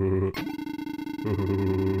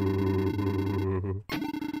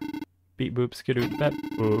 Beep boop skidoop bep.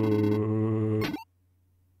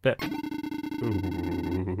 Bep.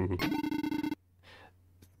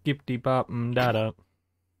 Skip bop da da.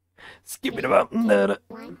 Skip bop da da.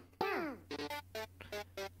 1, go!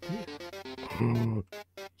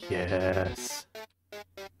 Yes.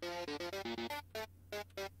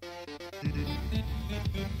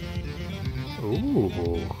 Ooh.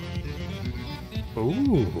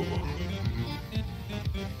 Ooh.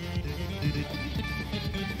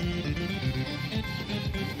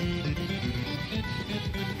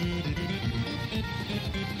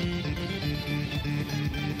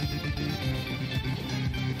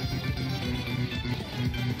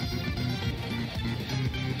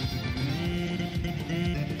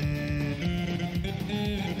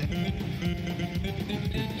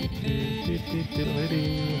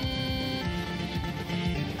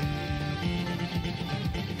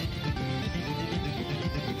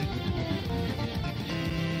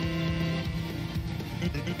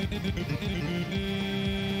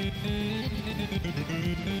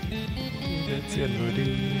 That's it, we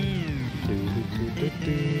do.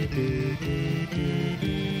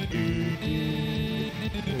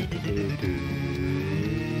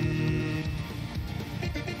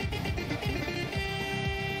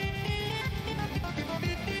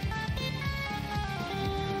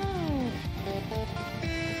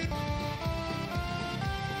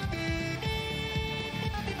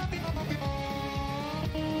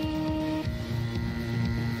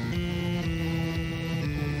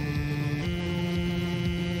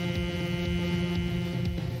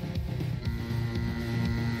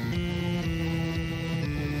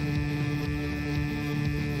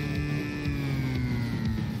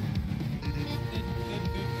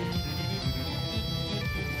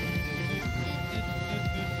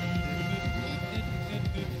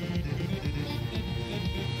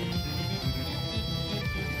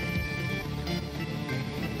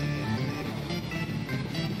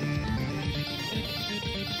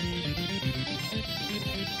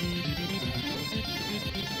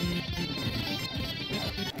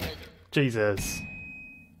 Jesus.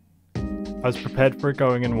 I was prepared for it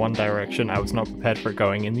going in one direction, I was not prepared for it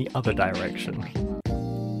going in the other direction.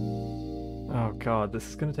 Oh god, this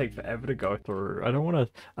is gonna take forever to go through. I don't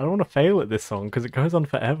wanna fail at this song, because it goes on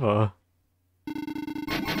forever.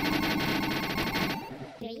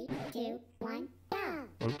 3, 2, 1, go!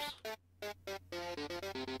 Oops.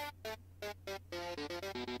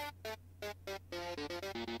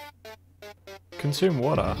 Consume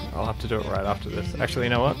water. I'll have to do it right after this. Actually, you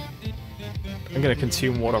know what? I'm gonna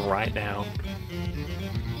consume water right now.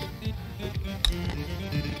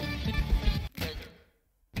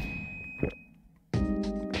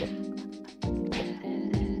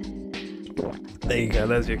 There you go,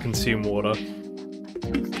 there's your consume water.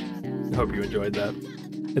 Hope you enjoyed that.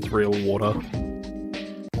 It's real water.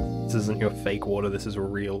 This isn't your fake water, this is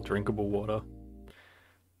real drinkable water.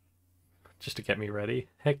 Just to get me ready?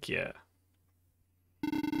 Heck yeah.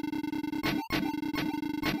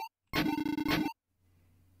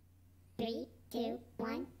 Three, two,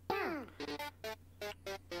 one, go!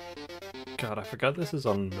 God, I forgot this is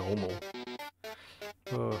on normal.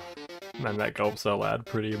 Oh, man, that gulp so loud,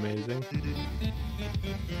 pretty amazing.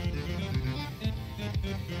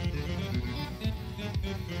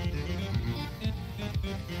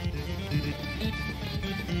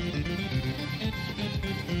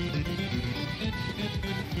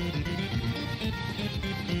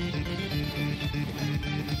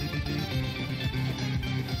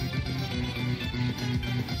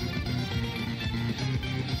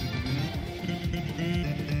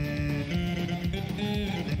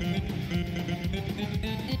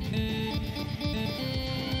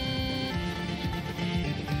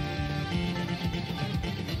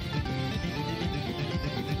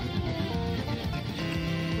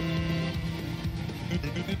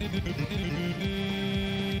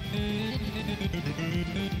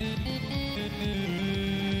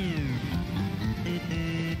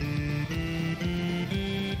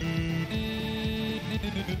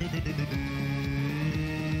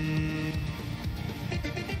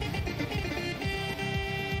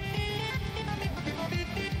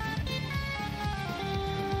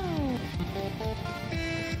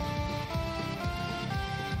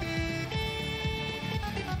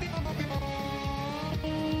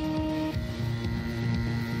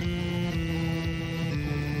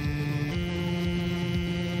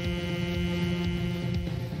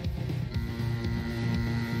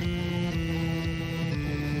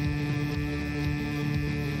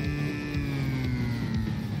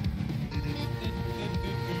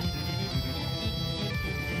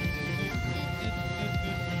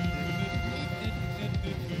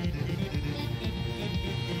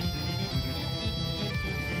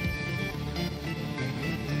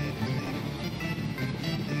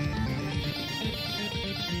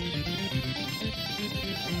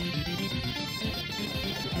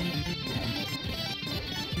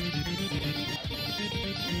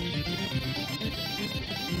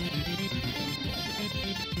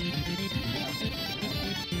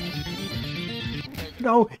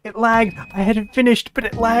 No, it lagged! I had it finished, but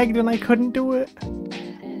it lagged and I couldn't do it!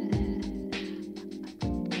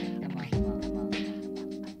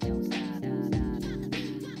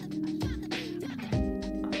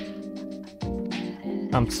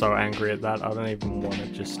 I'm so angry at that, I don't even want to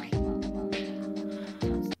just...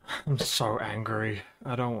 I'm so angry.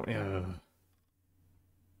 I don't...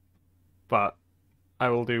 But I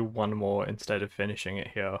will do one more instead of finishing it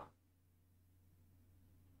here.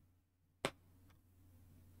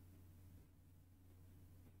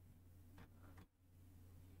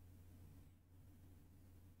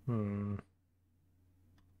 Hmm.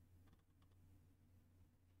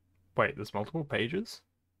 Wait, there's multiple pages?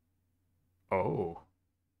 Oh.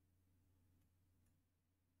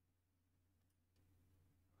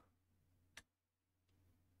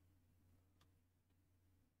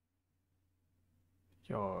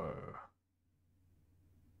 Yo.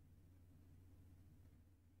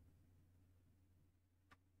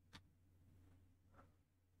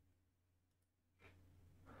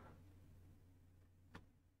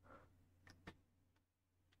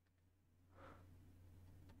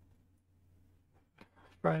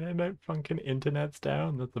 Friday Night Funkin' internet's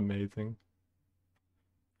down. That's amazing.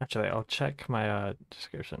 Actually, I'll check my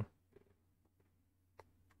description.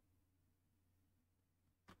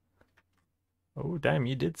 Oh, damn,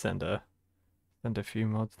 you did send a few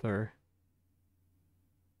mods through.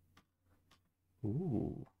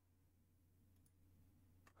 Ooh.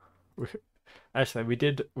 Actually,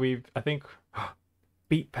 we've I think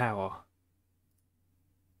Beat Power.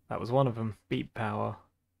 That was one of them. Beat Power.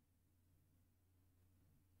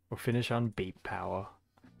 We'll finish on Beat Power.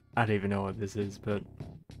 I don't even know what this is, but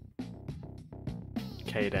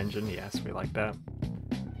Cade Engine, yes, we like that.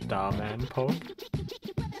 Starman Pog.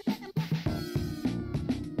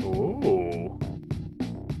 Ooh.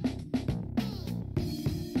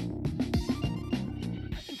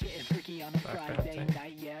 Getting freaky on a Friday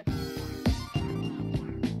night yet.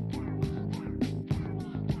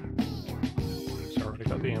 So already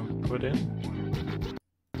got the input in.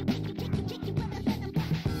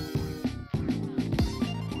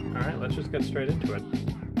 Alright, let's just get straight into it.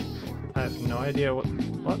 I have no idea what.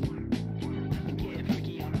 Getting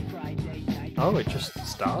freaky on a Friday night. Oh, it just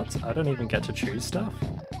starts? I don't even get to choose stuff?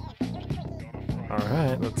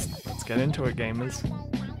 Alright, let's get into it, gamers.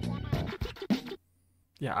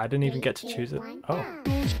 Yeah, I didn't even get to choose it. Oh.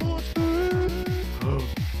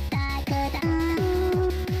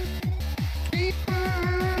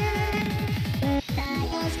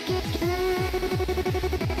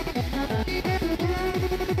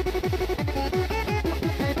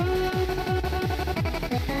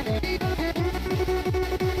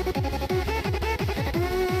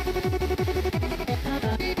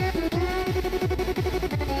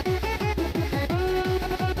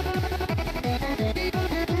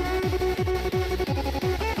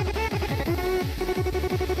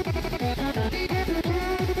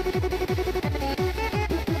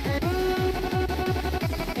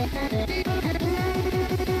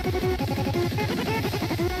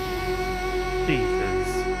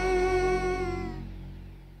 Jesus.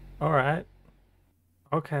 Alright.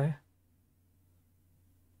 Okay.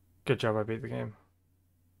 Good job, I beat the game.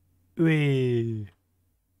 Whee!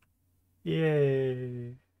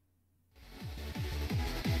 Yay!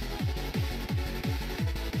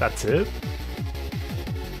 That's it?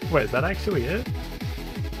 Wait, is that actually it?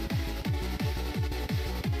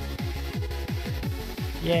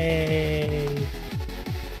 Yay!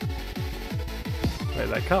 Wait,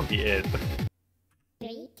 that can't be it.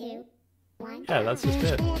 3, 2, 1. Yeah, that's just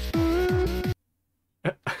it.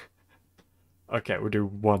 Okay, we'll do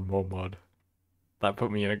one more mod. That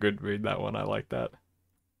put me in a good mood, that one. I like that.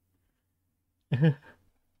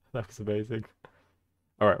 That was amazing.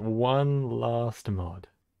 Alright, one last mod.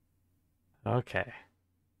 Okay.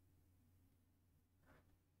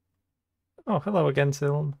 Oh, hello again,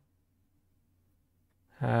 Silm.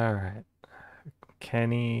 Alright.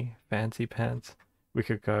 Kenny, Fancy Pants. We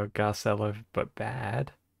could go Garcello, but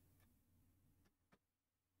bad.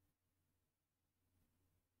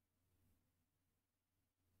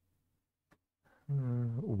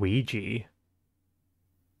 Ouija.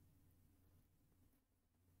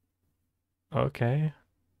 Okay.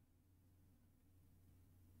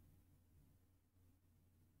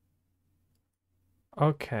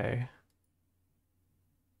 Okay.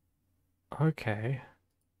 Okay.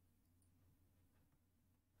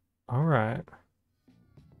 Alright.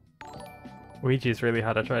 Ouija's really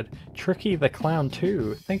hard. I tried. Tricky the Clown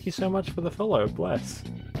too. Thank you so much for the follow. Bless.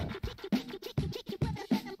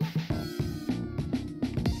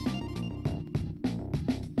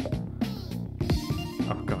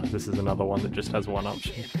 Oh god, this is another one that just has one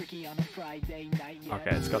option. Getting freaky on a Friday night yet.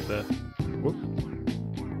 Okay, it's got the... Whoop.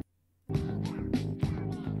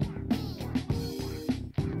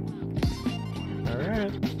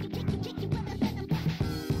 Alright.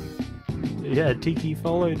 Yeah, Tiki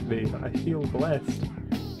followed me. I feel blessed.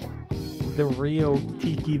 The real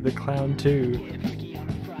Tiki the Clown too. Getting freaky on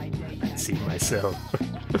a Friday night. See myself.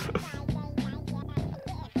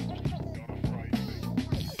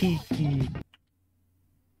 Tiki.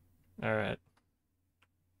 Alright.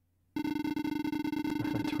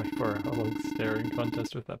 24-hour long staring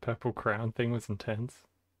contest with that purple crown thing was intense.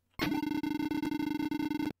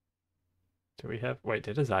 Do we have... Wait,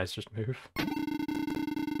 did his eyes just move?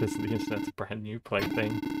 This is the internet's a brand new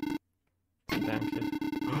plaything. Sit down, kid.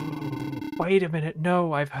 Wait a minute,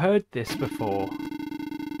 no, I've heard this before.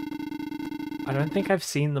 I don't think I've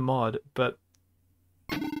seen the mod, but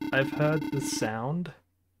I've heard the sound.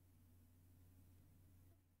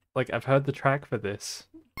 Like, I've heard the track for this.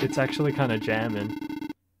 It's actually kind of jamming.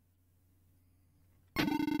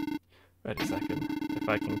 Wait a second. If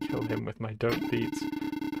I can kill him with my dope beats,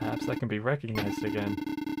 perhaps I can be recognized again.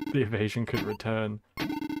 The evasion could return.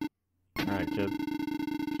 Alright, kid.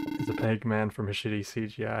 As a peg man from a shitty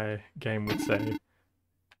CGI game would say,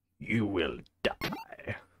 you will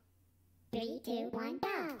die. 3, 2, 1, go!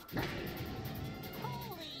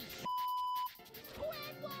 Holy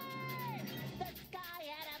Squidward! The sky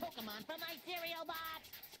had a Pokemon from my cereal box!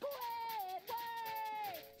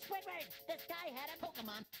 Squidward! Squidward! The sky had a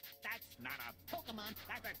Pokemon! That's not a Pokemon!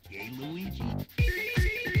 That's a gay Luigi.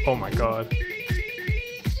 Oh my god.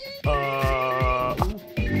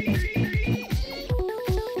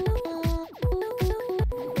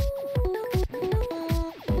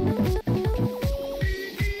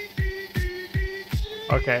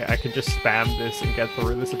 Okay, I can just spam this and get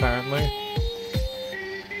through this apparently.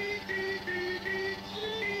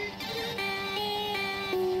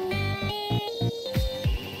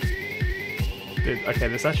 Dude, okay,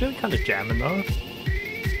 this is actually kind of jamming though.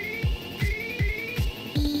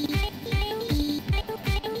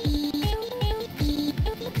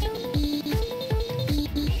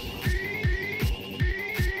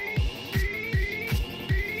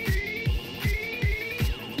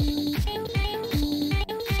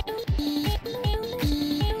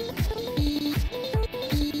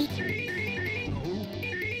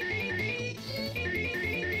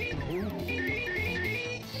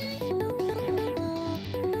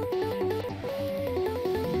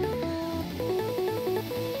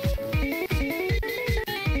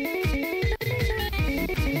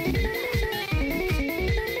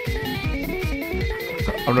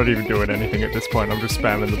 I'm not even doing anything at this point, I'm just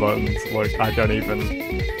spamming the buttons. Look, I don't even...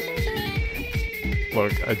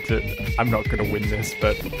 Look, I'm not gonna win this,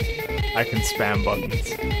 but I can spam buttons.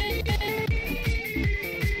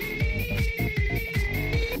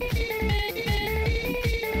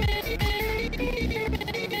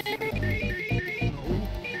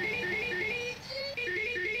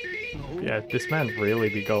 Yeah, this man really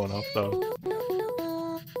be going off though.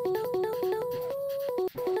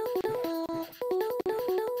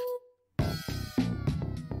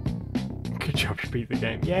 Good job, you beat the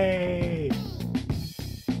game. Yay!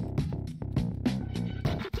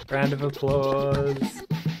 Round of applause.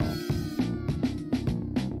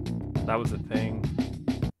 That was a thing.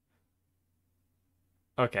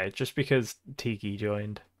 Okay, just because Tiki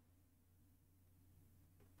joined.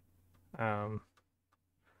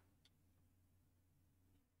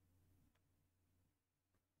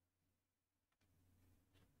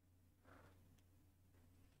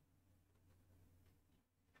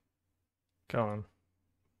 Go on.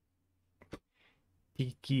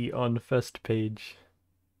 Tiki on first page.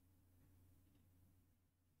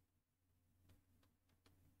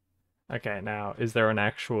 Okay, now, is there an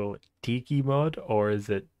actual Tiki mod, or is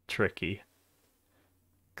it tricky?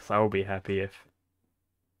 Because I will be happy if...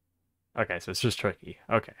 Okay, so it's just tricky.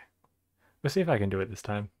 Okay. Let's see if I can do it this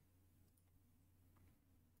time.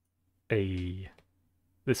 Hey.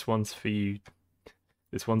 This one's for you.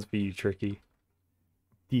 This one's for you, Tricky.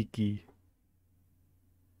 Tiki.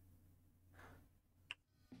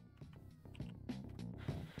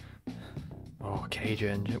 Oh, Cage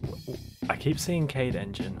Engine. I keep seeing Cade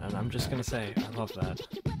Engine, and I'm just gonna say, I love that.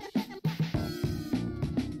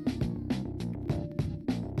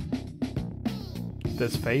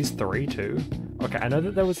 There's Phase 3 too? Okay, I know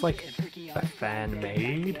that there was like a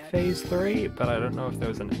fan-made Phase 3, but I don't know if there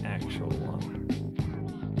was an actual one.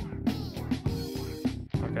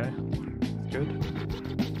 Okay, good.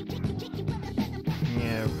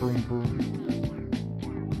 Yeah, vroom vroom.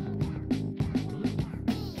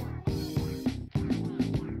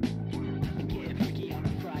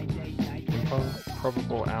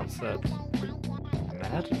 Probable outset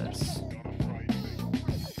madness.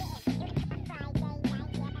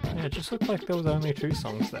 Yeah, it just looked like there was only 2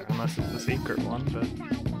 songs there, unless it's the secret one, but...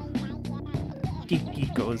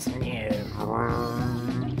 Tiki goes, yeah.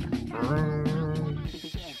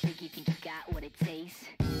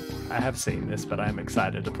 I have seen this, but I'm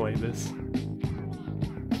excited to play this.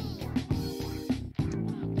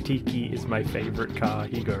 Tiki is my favorite car.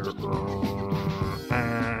 He goes...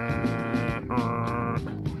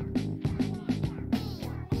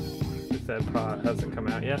 That part hasn't come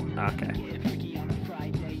out yet? Okay.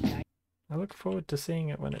 I look forward to seeing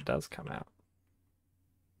it when it does come out.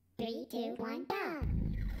 2, 1, go.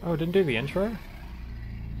 Oh, didn't do the intro?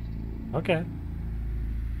 Okay.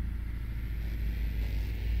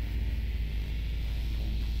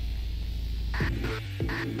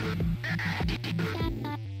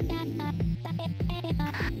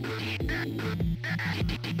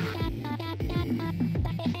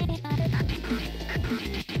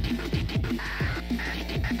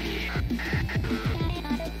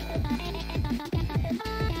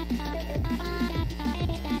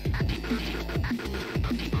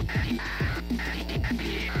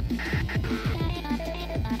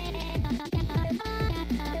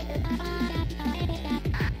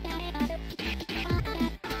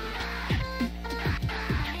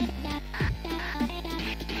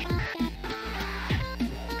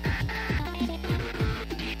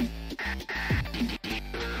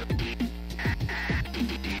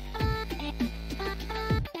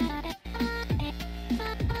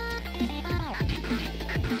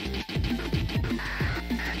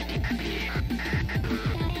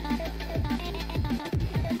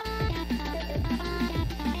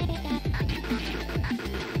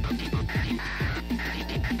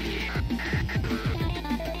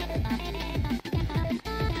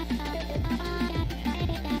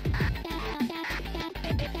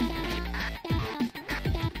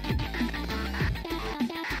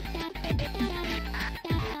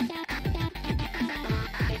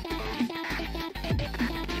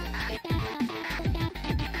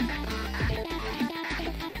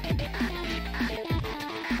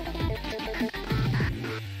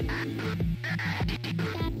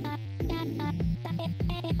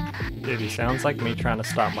 Dude, he sounds like me trying to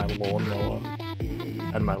start my lawnmower,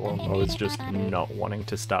 and my lawnmower's just not wanting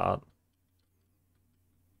to start.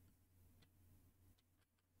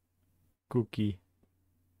 Cookie.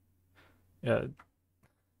 Yeah,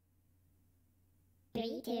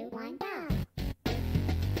 3, 2, 1, go.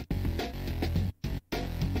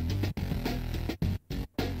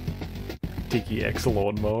 Tiki X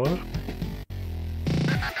lawnmower.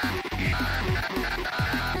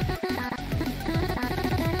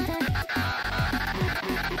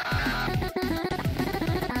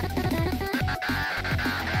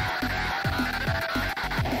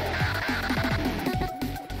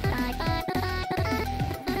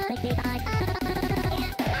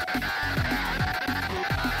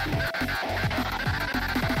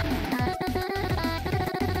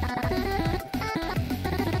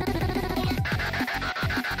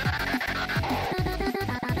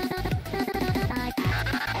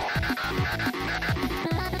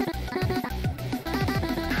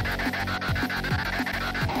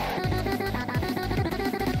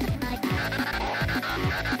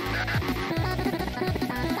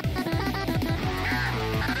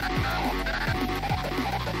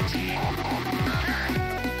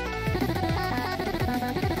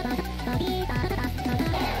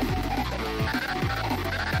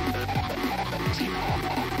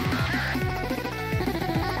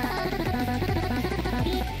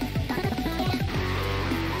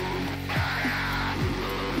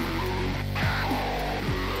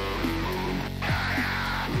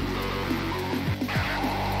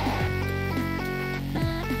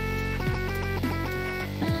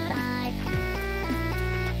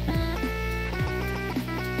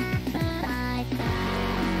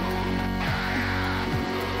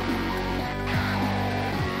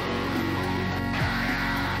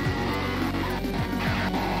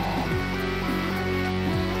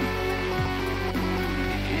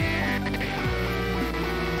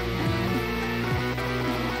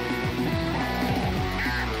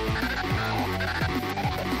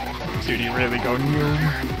 Dude, he really go noom.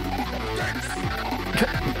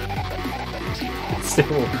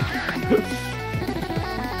 Still.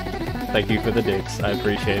 Thank you for the dicks. I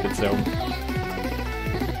appreciate it so.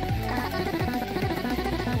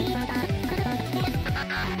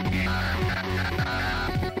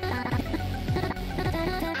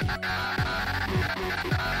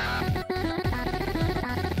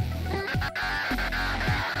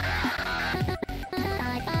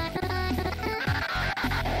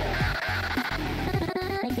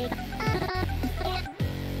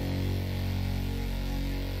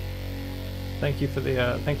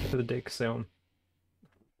 Thank you for the dick soon.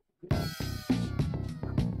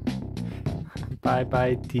 Bye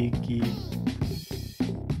bye, Tiki.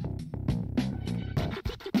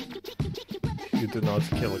 You do not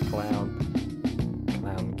kill a clown.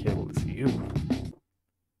 Clown kills you.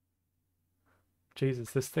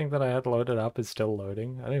 Jesus, this thing that I had loaded up is still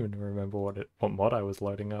loading. I don't even remember what mod I was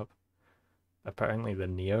loading up. Apparently the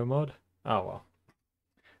Neo mod? Oh well.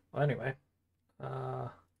 Well anyway.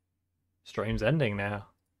 Stream's ending now.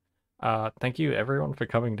 Thank you everyone for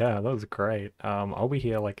coming down. That was great. I'll be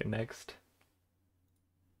here like next.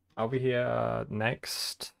 I'll be here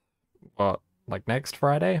next. What? Like next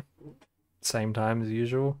Friday? Same time as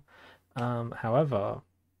usual. However,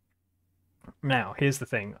 now here's the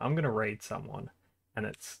thing. I'm gonna raid someone, and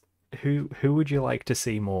it's who would you like to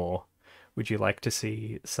see more? Would you like to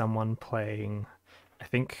see someone playing, I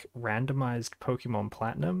think, randomized Pokemon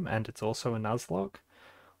Platinum, and it's also a Nuzlocke,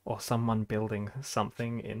 or someone building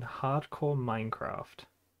something in hardcore Minecraft?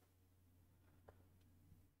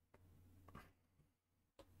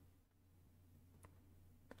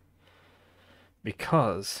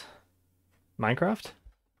 Because Minecraft?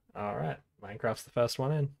 Alright, Minecraft's the first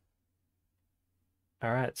one in.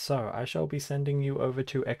 Alright, so I shall be sending you over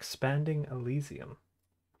to Expanding Elysium.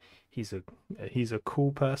 He's a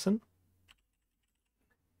cool person.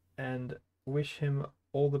 And wish him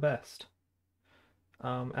all the best.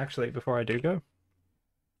 Actually, before I do go,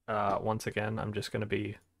 once again, I'm just gonna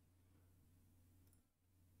be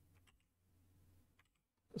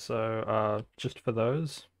just for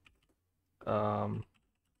those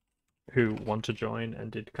who want to join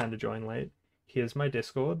and did kind of join late, here's my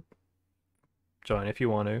Discord. Join if you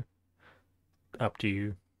want to. Up to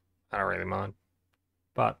you. I don't really mind.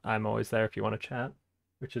 But I'm always there if you want to chat,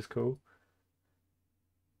 which is cool.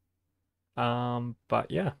 But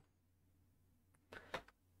yeah.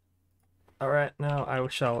 Alright, now I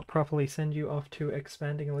shall properly send you off to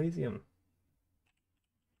Expanding Elysium.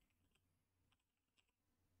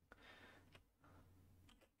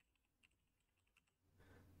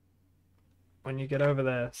 When you get over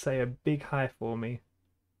there, say a big hi for me.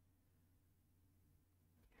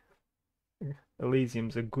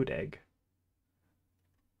 Elysium's a good egg.